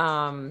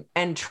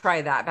 and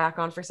try that back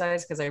on for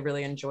size, because I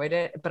really enjoyed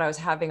it. But I was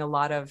having a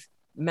lot of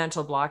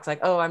mental blocks,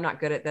 like, oh, I'm not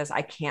good at this,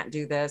 I can't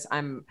do this,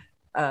 I'm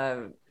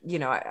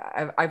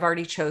I've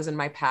already chosen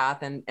my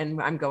path and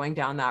I'm going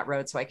down that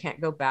road, so I can't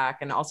go back.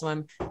 And also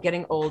I'm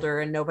getting older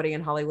and nobody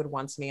in Hollywood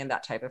wants me, and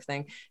that type of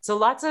thing. So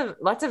lots of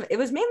it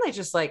was mainly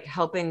just like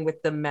helping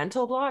with the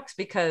mental blocks,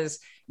 because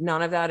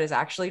none of that is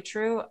actually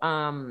true.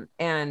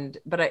 And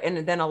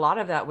then a lot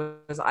of that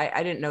was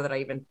I didn't know that I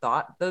even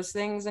thought those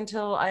things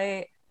until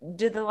I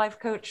did the life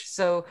coach.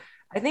 So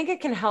I think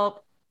it can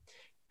help.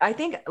 I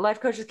think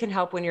life coaches can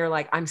help when you're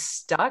like, I'm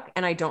stuck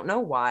and I don't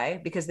know why,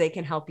 because they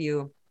can help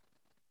you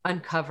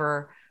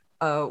uncover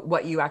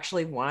what you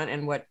actually want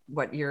and what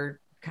you're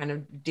kind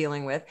of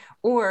dealing with.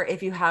 Or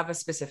if you have a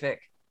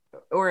specific,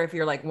 or if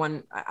you're like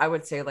I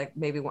would say like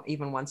maybe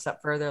even one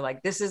step further,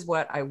 like, this is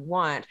what I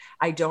want,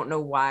 I don't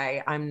know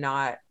why I'm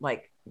not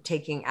like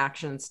taking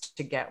actions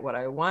to get what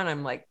I want,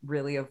 I'm like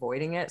really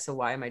avoiding it, so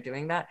why am I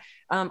doing that?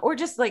 Or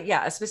just like,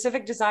 a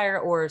specific desire,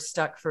 or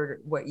stuck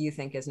for what you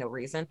think is no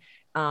reason.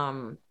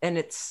 And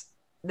it's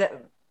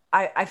that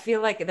I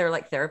feel like they're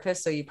like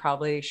therapists, so you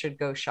probably should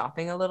go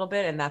shopping a little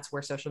bit, and that's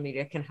where social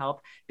media can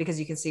help, because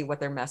you can see what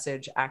their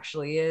message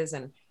actually is,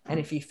 and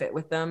if you fit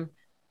with them.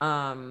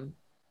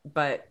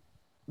 But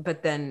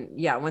then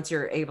once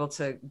you're able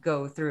to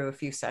go through a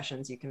few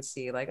sessions, you can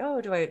see like,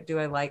 oh, do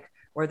I like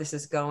where this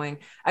is going?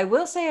 I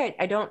will say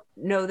I don't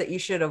know that you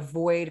should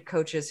avoid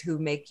coaches who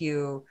make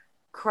you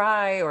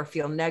cry or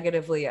feel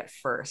negatively at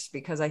first,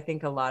 because I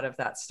think a lot of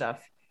that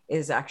stuff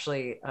is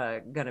actually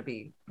gonna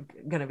be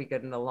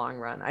good in the long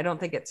run. I don't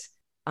think it's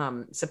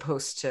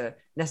supposed to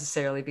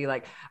necessarily be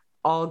like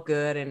all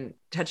good and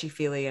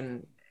touchy-feely,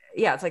 and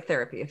it's like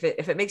therapy. If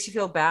it makes you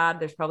feel bad,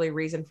 there's probably a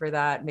reason for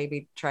that.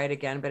 Maybe try it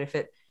again. But if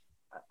it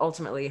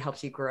ultimately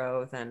helps you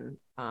grow, then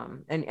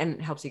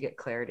and helps you get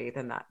clarity,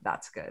 then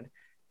that's good.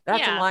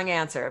 That's a long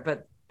answer,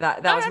 but that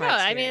was my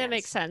experience. I mean, it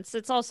makes sense.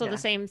 It's also the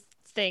same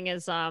thing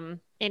as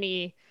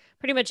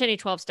pretty much any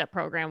 12-step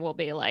program will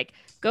be like,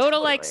 go to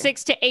like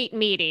 6 to 8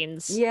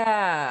 meetings.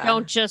 Yeah.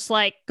 Don't just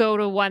like go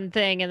to one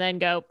thing and then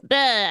go,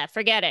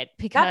 forget it.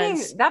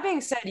 Because that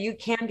being said, you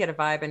can get a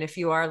vibe. And if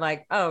you are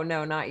like, oh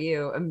no, not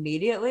you,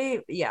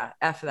 immediately,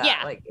 F that.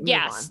 Yeah. Like, move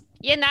on.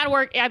 In that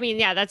work, I mean,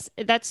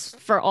 that's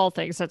for all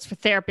things. That's for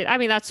therapy. I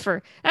mean, that's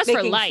for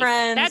life.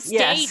 Friends, that's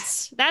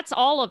dates. That's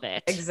all of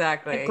it.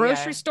 Exactly. A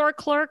grocery store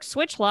clerk,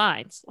 switch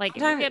lines. Like,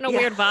 if you're getting a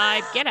weird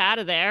vibe, get out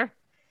of there.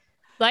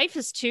 Life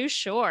is too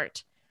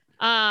short.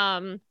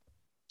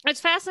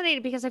 It's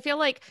fascinating because I feel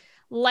like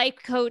life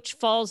coach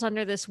falls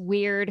under this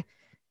weird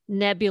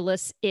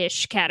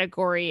nebulous-ish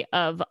category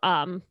of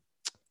I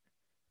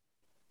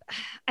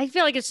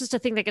feel like it's just a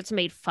thing that gets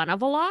made fun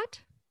of a lot.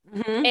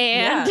 Mm-hmm.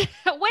 And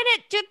when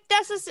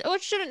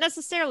it shouldn't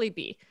necessarily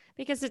be,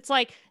 because it's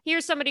like,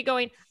 here's somebody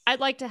going,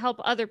 I'd like to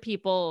help other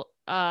people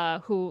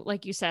who,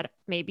 like you said,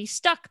 may be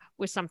stuck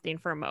with something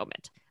for a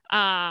moment.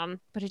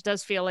 But it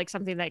does feel like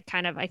something that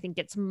kind of, I think,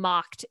 gets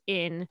mocked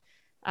in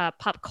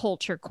pop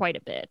culture quite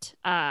a bit.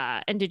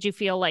 And did you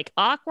feel like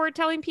awkward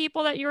telling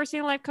people that you were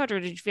seeing a life coach, or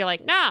did you feel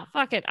like, nah,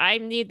 fuck it, I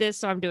need this,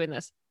 so I'm doing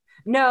this?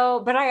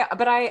 No, but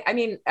I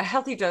mean, a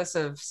healthy dose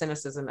of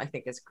cynicism, I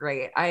think, is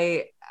great.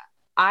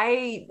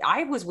 I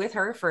was with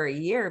her for a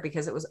year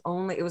because it was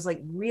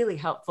like really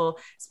helpful.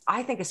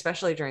 I think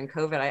especially during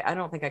COVID, I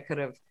don't think I could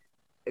have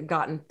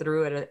gotten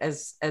through it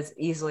as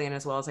easily and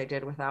as well as I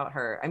did without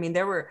her. I mean,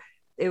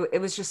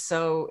 it was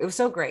so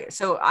great.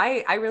 So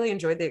I really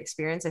enjoyed the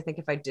experience. I think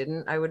if I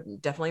didn't, I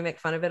would definitely make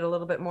fun of it a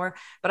little bit more.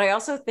 But I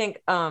also think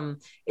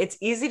it's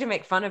easy to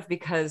make fun of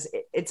because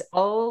it's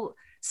all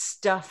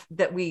stuff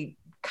that we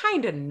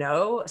kind of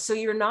know. So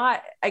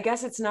I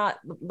guess it's not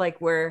like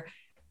where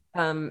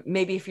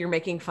maybe if you're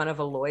making fun of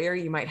a lawyer,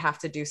 you might have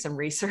to do some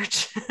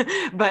research.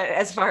 But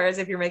as far as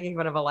if you're making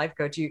fun of a life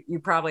coach, you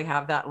probably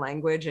have that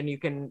language and you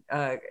can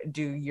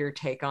do your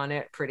take on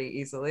it pretty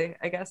easily,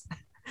 I guess.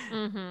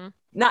 Mm-hmm.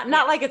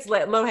 Not like it's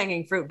low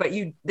hanging fruit, but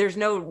there's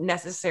no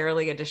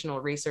necessarily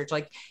additional research.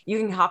 Like you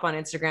can hop on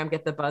Instagram,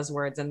 get the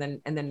buzzwords, and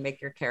then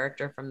make your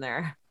character from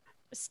there.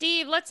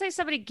 Steve, let's say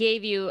somebody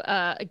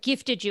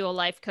gifted you a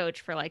life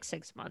coach for like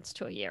 6 months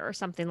to a year or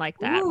something like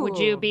that. Ooh. Would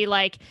you be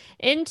like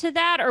into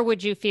that, or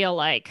would you feel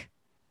like,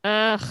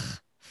 ugh,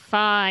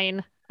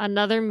 fine,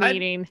 another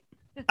meeting?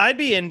 I'd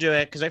be into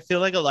it because I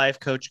feel like a life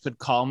coach could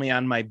call me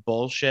on my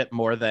bullshit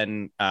more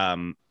than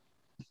a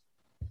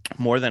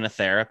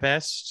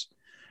therapist.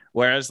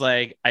 Whereas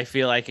like I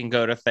feel I can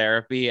go to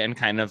therapy and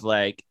kind of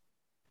like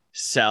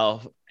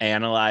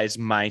self-analyze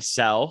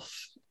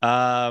myself.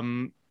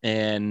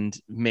 And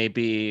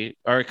maybe,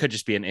 or it could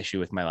just be an issue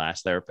with my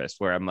last therapist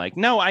where I'm like,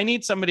 no, I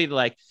need somebody to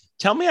like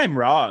tell me I'm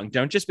wrong.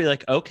 Don't just be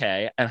like,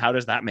 okay, and how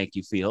does that make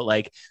you feel?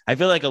 Like I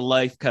feel like a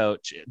life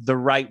coach, the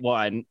right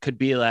one, could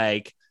be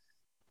like,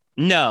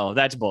 no,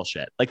 that's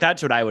bullshit. Like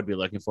that's what I would be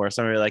looking for.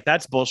 Somebody like,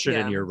 that's bullshit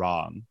and you're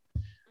wrong.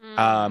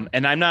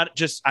 And I'm not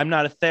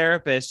a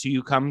therapist who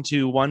you come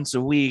to once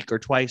a week or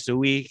twice a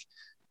week.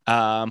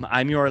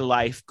 I'm your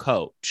life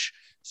coach.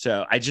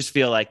 So I just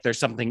feel like there's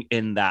something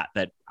in that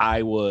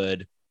I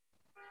would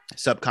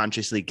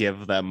subconsciously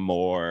give them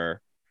more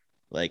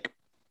like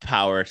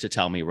power to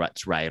tell me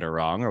what's right or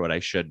wrong or what I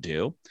should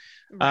do.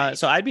 Right.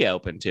 So I'd be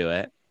open to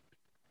it.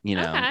 You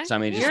know, okay. So I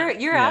mean,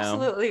 you're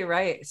absolutely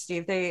right,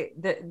 Steve.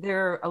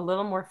 They're a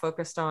little more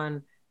focused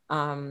on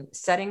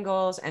setting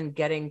goals and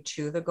getting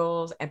to the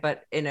goals,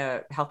 but in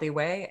a healthy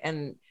way.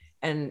 And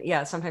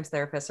yeah, sometimes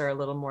therapists are a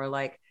little more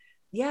like,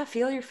 yeah,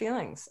 feel your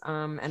feelings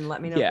and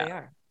let me know if they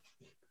are.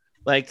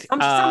 Like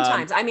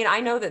sometimes, I mean,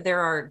 I know that there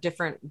are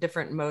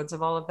different modes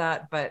of all of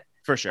that, but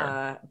for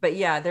sure. But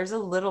yeah, there's a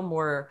little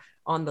more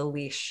on the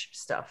leash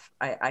stuff.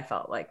 I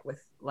felt like with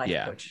life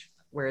coach,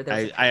 where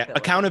there's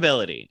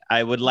accountability.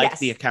 I would like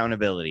the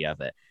accountability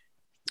of it.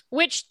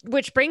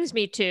 Which brings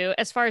me to,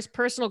 as far as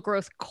personal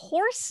growth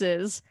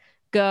courses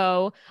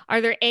go,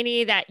 are there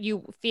any that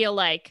you feel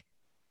like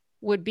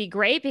would be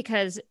great?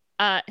 Because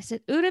is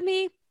it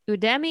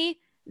Udemy?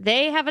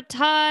 They have a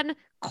ton.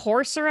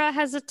 Coursera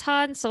has a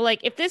ton. So like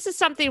if this is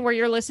something where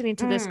you're listening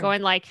to this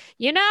going like,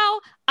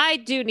 I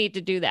do need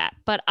to do that,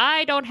 but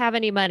I don't have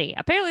any money.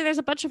 Apparently there's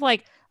a bunch of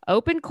like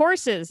open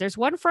courses. There's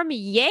one from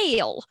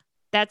Yale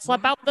that's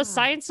about the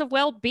science of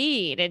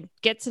well-being and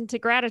gets into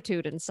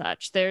gratitude and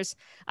such. There's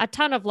a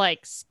ton of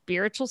like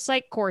spiritual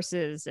psych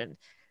courses and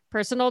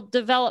personal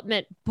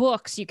development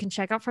books you can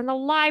check out from the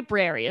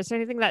library. Is there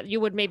anything that you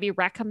would maybe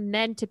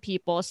recommend to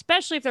people,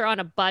 especially if they're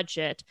on a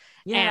budget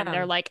and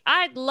they're like,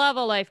 I'd love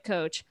a life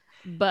coach,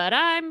 but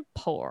I'm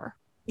poor?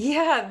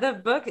 Yeah, the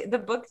book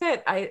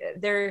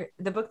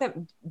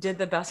that did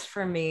the best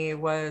for me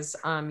was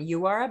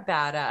You Are a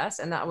Badass,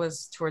 and that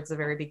was towards the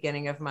very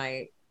beginning of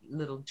my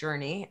little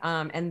journey.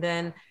 And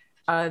then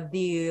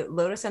The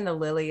Lotus and the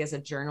Lily is a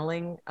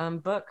journaling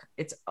book.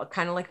 It's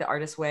kind of like The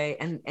Artist's Way,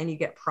 and you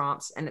get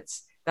prompts, and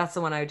that's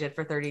the one I did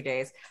for 30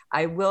 days.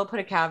 I will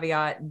put a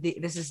caveat.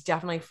 This is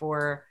definitely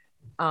for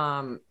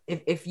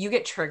if you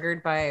get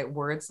triggered by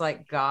words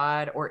like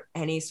God or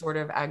any sort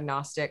of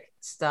agnostic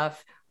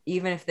stuff,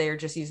 even if they're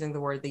just using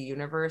the word the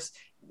universe,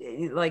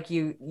 like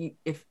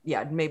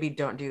maybe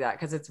don't do that,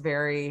 because it's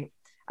very,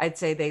 I'd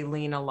say they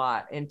lean a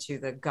lot into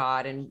the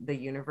God and the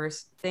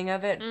universe thing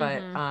of it.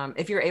 Mm-hmm. But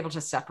if you're able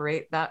to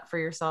separate that for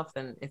yourself,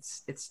 then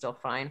it's still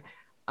fine.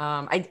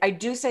 I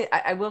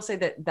will say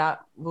that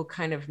will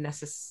kind of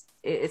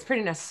it's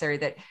pretty necessary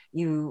that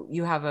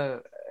you have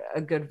a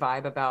good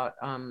vibe about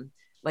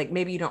like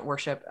maybe you don't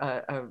worship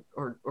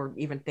or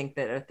even think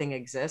that a thing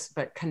exists,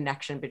 but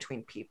connection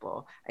between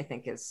people, I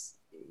think is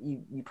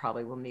you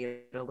probably will need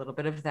a little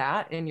bit of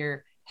that in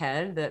your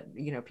head, that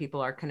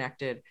people are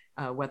connected,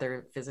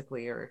 whether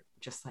physically or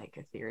just like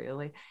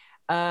ethereally.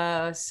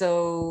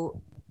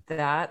 So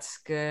that's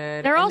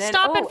good. They're all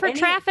stopping for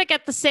traffic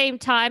at the same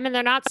time, and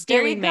they're not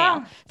stealing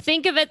mail.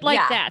 Think of it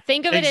like that.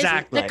 Think of it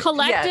as the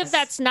collective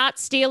that's not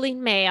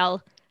stealing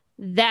mail.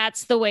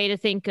 That's the way to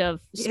think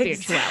of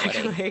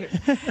spirituality.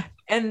 Exactly.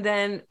 and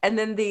then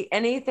the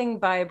anything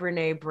by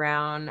Brene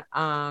Brown.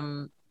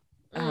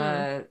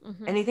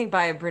 Anything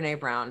by Brene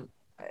Brown.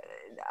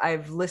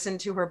 I've listened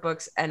to her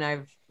books and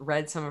I've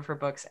read some of her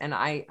books, and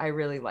I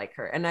really like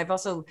her. And I've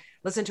also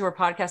listened to her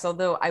podcast,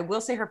 although I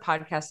will say her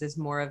podcast is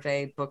more of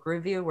a book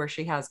review where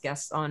she has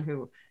guests on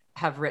who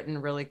have written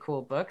really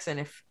cool books.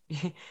 And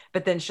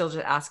but then she'll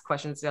just ask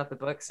questions about the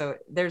book. So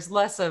there's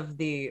less of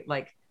the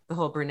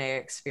whole Brene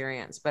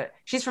experience, but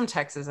she's from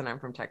Texas and I'm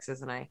from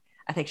Texas, and I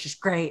think she's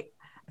great.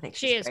 I think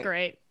she is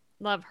great.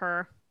 Love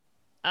her.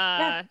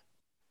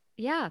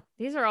 Yeah,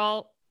 these are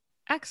all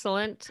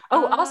excellent.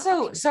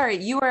 Also,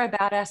 sorry, You Are a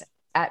Badass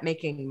at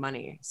Making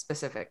Money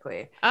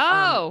specifically.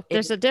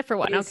 There's a different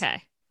one.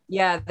 Okay.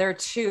 Yeah, there are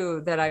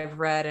two that I've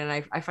read, and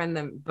I find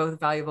them both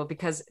valuable,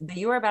 because the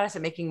You Are a Badass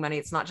at Making Money,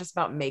 it's not just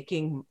about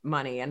making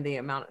money and the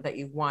amount that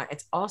you want.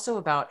 It's also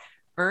about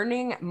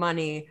earning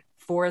money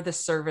for the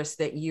service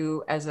that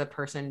you as a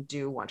person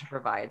do want to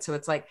provide. So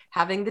it's like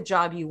having the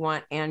job you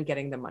want and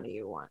getting the money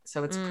you want.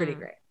 So it's pretty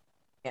great.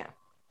 Yeah.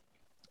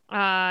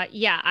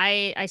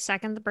 I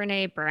second the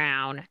Brene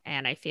Brown,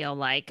 and I feel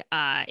like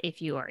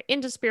if you are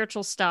into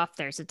spiritual stuff,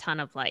 there's a ton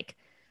of like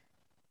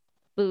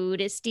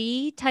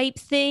Buddhist-y type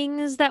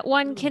things that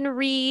one can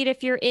read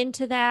if you're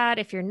into that.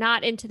 If you're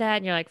not into that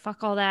and you're like,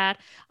 fuck all that,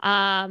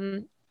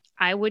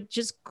 I would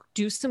just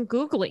do some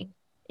Googling.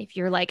 If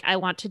you're like, I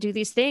want to do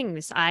these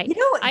things. I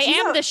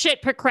am the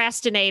shit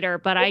procrastinator,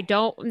 but I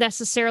don't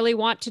necessarily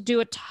want to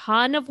do a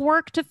ton of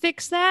work to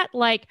fix that.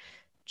 Like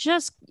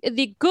just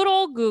the good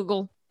old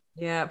Google.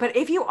 Yeah. But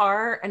if you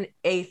are an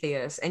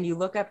atheist and you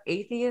look up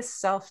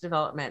atheist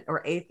self-development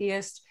or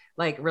atheist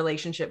like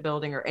relationship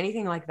building or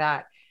anything like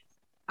that,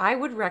 I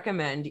would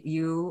recommend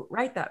you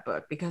write that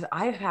book, because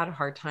I've had a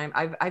hard time.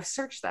 I've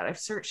searched that. I've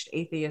searched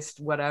atheist,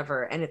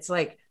 whatever. And it's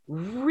like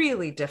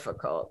really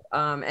difficult.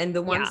 And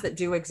the ones that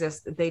do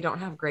exist, they don't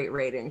have great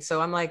ratings. So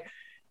I'm like,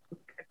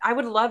 I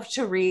would love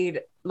to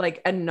read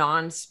like a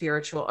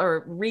non-spiritual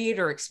or read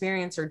or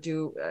experience or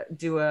do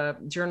a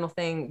journal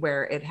thing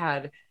where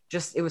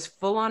it was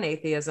full on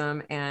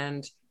atheism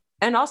and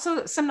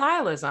also some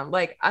nihilism.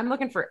 Like I'm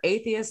looking for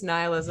atheist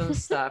nihilism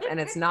stuff, and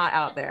it's not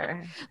out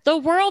there. The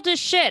world is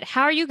shit.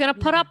 How are you going to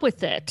put up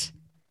with it?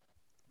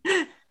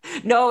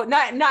 No,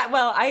 not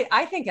well.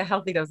 I think a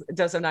healthy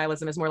dose of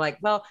nihilism is more like,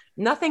 well,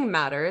 nothing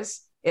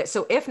matters.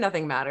 So if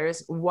nothing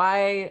matters,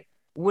 why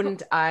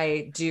wouldn't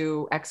I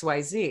do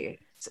XYZ?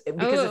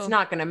 Because it's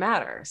not going to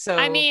matter. So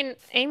I mean,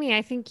 Amy,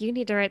 I think you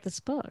need to write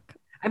this book.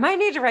 I might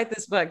need to write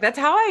this book. That's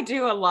how I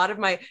do a lot of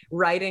my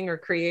writing or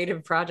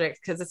creative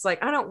projects, because it's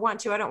like, I don't want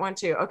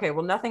to. Okay,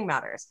 well, nothing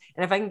matters.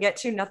 And if I can get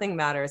to nothing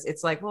matters,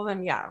 it's like, well,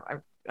 then, yeah,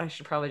 I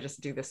should probably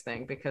just do this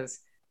thing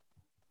because,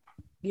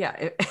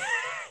 yeah,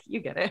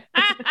 you get it.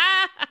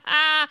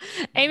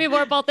 Amy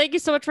Vorpahl, thank you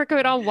so much for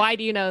coming on. Why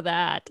Do You Know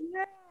That?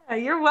 Yeah.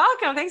 You're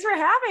welcome. Thanks for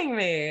having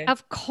me.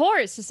 Of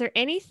course. Is there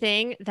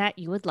anything that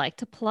you would like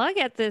to plug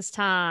at this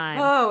time?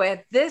 Oh,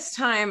 at this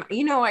time,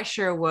 I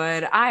sure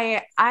would.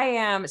 I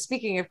am,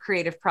 speaking of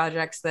creative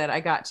projects that I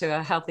got to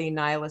a healthy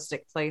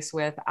nihilistic place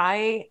with,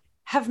 I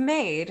have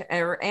made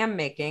or am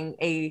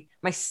making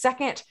my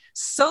second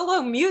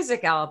solo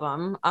music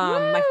album.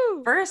 My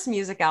first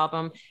music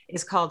album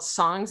is called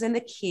Songs in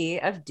the Key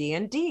of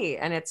D&D.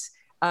 And it's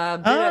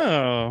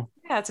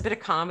it's a bit of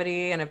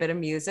comedy and a bit of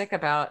music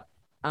about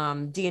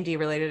D&D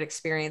related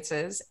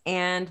experiences.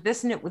 And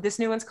this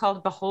new one's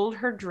called Behold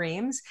Her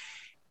Dreams.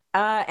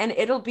 And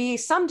it'll be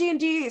some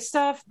D&D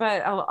stuff,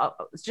 but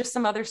just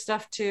some other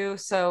stuff too.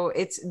 So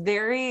it's a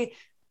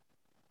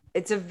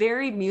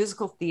very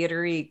musical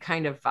theater-y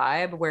kind of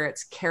vibe where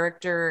it's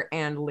character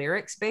and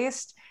lyrics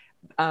based.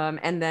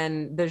 And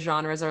then the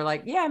genres are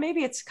like, yeah,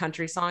 maybe it's a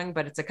country song,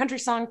 but it's a country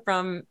song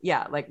from,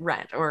 like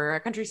Rent, or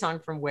a country song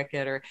from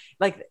Wicked, or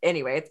like,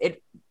 anyway,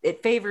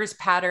 it favors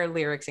patter,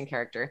 lyrics, and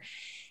character.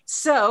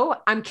 So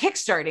I'm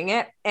kickstarting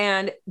it,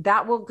 and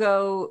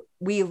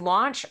we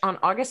launch on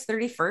August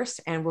 31st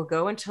and we'll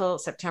go until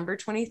September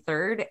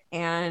 23rd.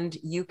 And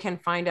you can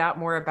find out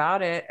more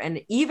about it and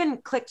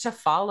even click to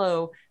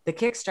follow the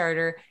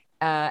Kickstarter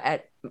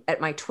at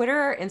my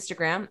Twitter or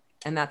Instagram.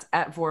 And that's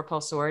at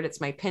Vorpahl Sword.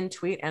 It's my pinned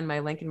tweet and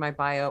my link in my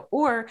bio.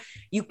 Or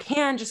you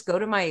can just go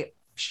to my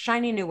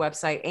shiny new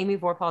website,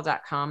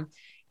 amyvorpahl.com,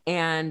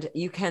 and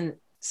you can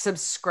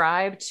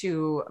subscribe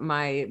to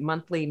my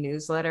monthly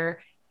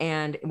newsletter.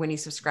 And when you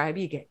subscribe,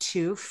 you get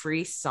 2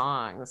 free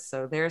songs.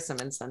 So there's some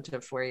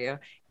incentive for you.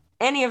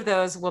 Any of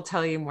those will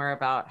tell you more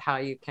about how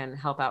you can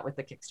help out with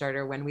the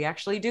Kickstarter when we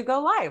actually do go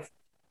live.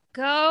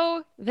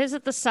 Go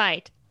visit the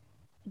site,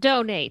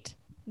 donate,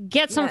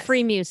 get some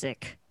free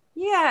music.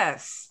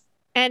 Yes.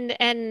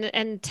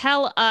 And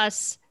tell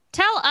us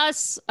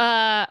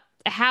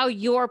how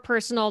your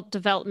personal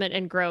development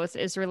and growth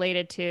is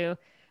related to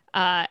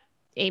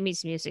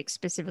Amy's music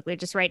specifically.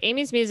 Just write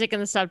Amy's music in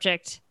the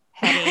subject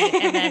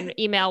heading and then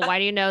email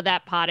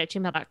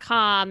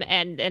whydouyknowthat@gmail.com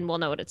and we'll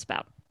know what it's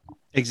about.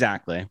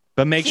 Exactly.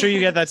 But make sure you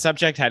get that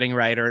subject heading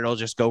right, or it'll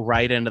just go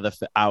right into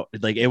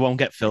it won't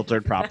get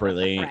filtered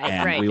properly.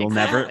 We will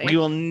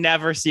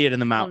never see it in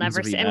the mountains.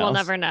 We'll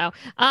never know.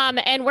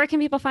 And where can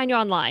people find you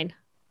online?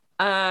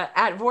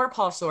 At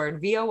Vorpahl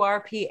Sword,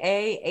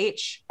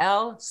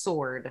 VORPAHL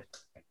Sword.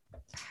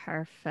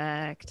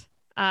 Perfect.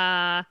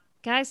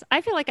 Guys,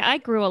 I feel like I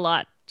grew a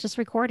lot just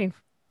recording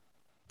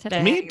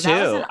today. Me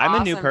too. I'm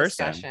a new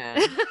person.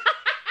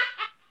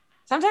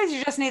 Sometimes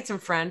you just need some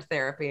friend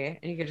therapy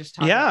and you can just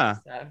talk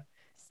about stuff.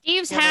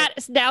 Steve's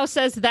hat now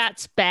says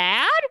that's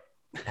bad.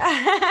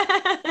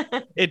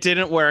 It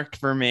didn't work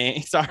for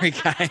me. Sorry,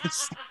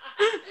 guys.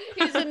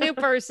 He's a new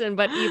person,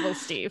 but evil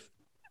Steve.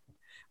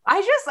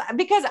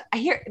 Because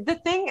the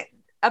thing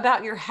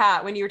about your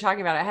hat, when you were talking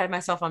about it, I had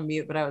myself on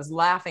mute, but I was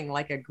laughing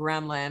like a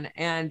gremlin.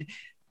 And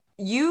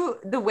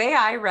the way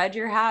I read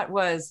your hat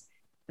was,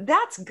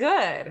 that's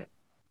good.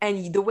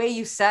 And the way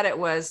you said it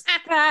was,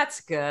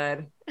 that's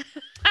good.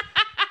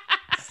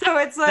 So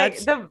it's like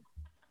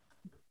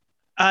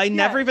I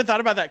never even thought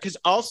about that, because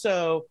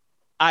also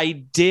I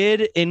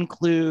did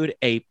include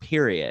a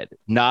period,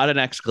 not an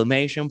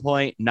exclamation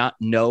point,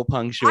 no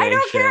punctuation. I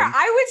don't care.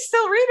 I would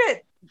still read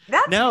it.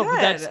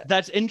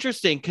 That's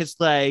interesting because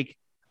like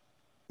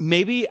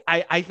maybe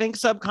I think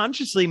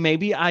subconsciously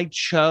maybe I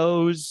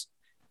chose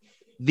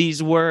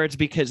these words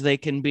because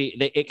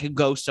it could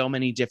go so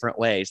many different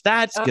ways.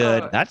 That's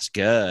good. That's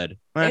good.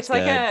 It's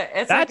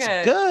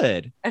good.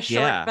 Good. A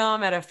short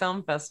film at a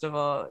film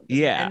festival.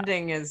 Yeah. The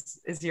ending is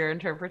your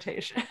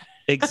interpretation.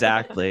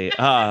 Exactly.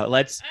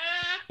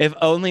 If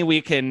only we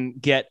can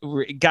get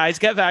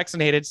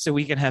vaccinated so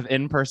we can have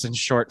in-person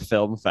short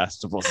film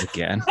festivals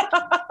again.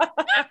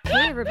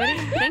 Hey everybody,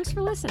 thanks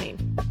for listening.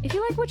 If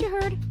you like what you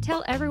heard,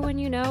 tell everyone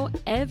you know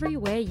every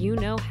way you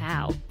know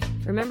how.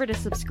 Remember to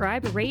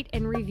subscribe, rate,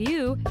 and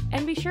review,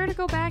 and be sure to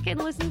go back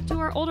and listen to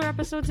our older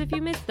episodes if you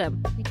missed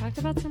them. We talked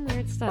about some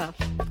weird stuff.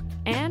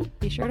 And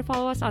be sure to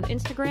follow us on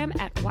Instagram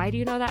at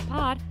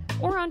WhyDoYouKnowThatPod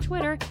or on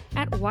Twitter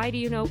at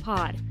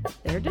WhyDoYouKnowPod.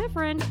 They're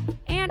different.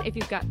 And if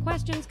you've got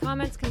questions,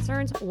 comments,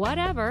 concerns,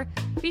 whatever,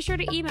 be sure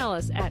to email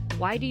us at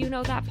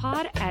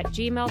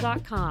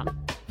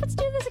whydoyouknowthatpod@gmail.com. Let's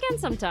do this again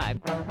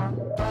sometime.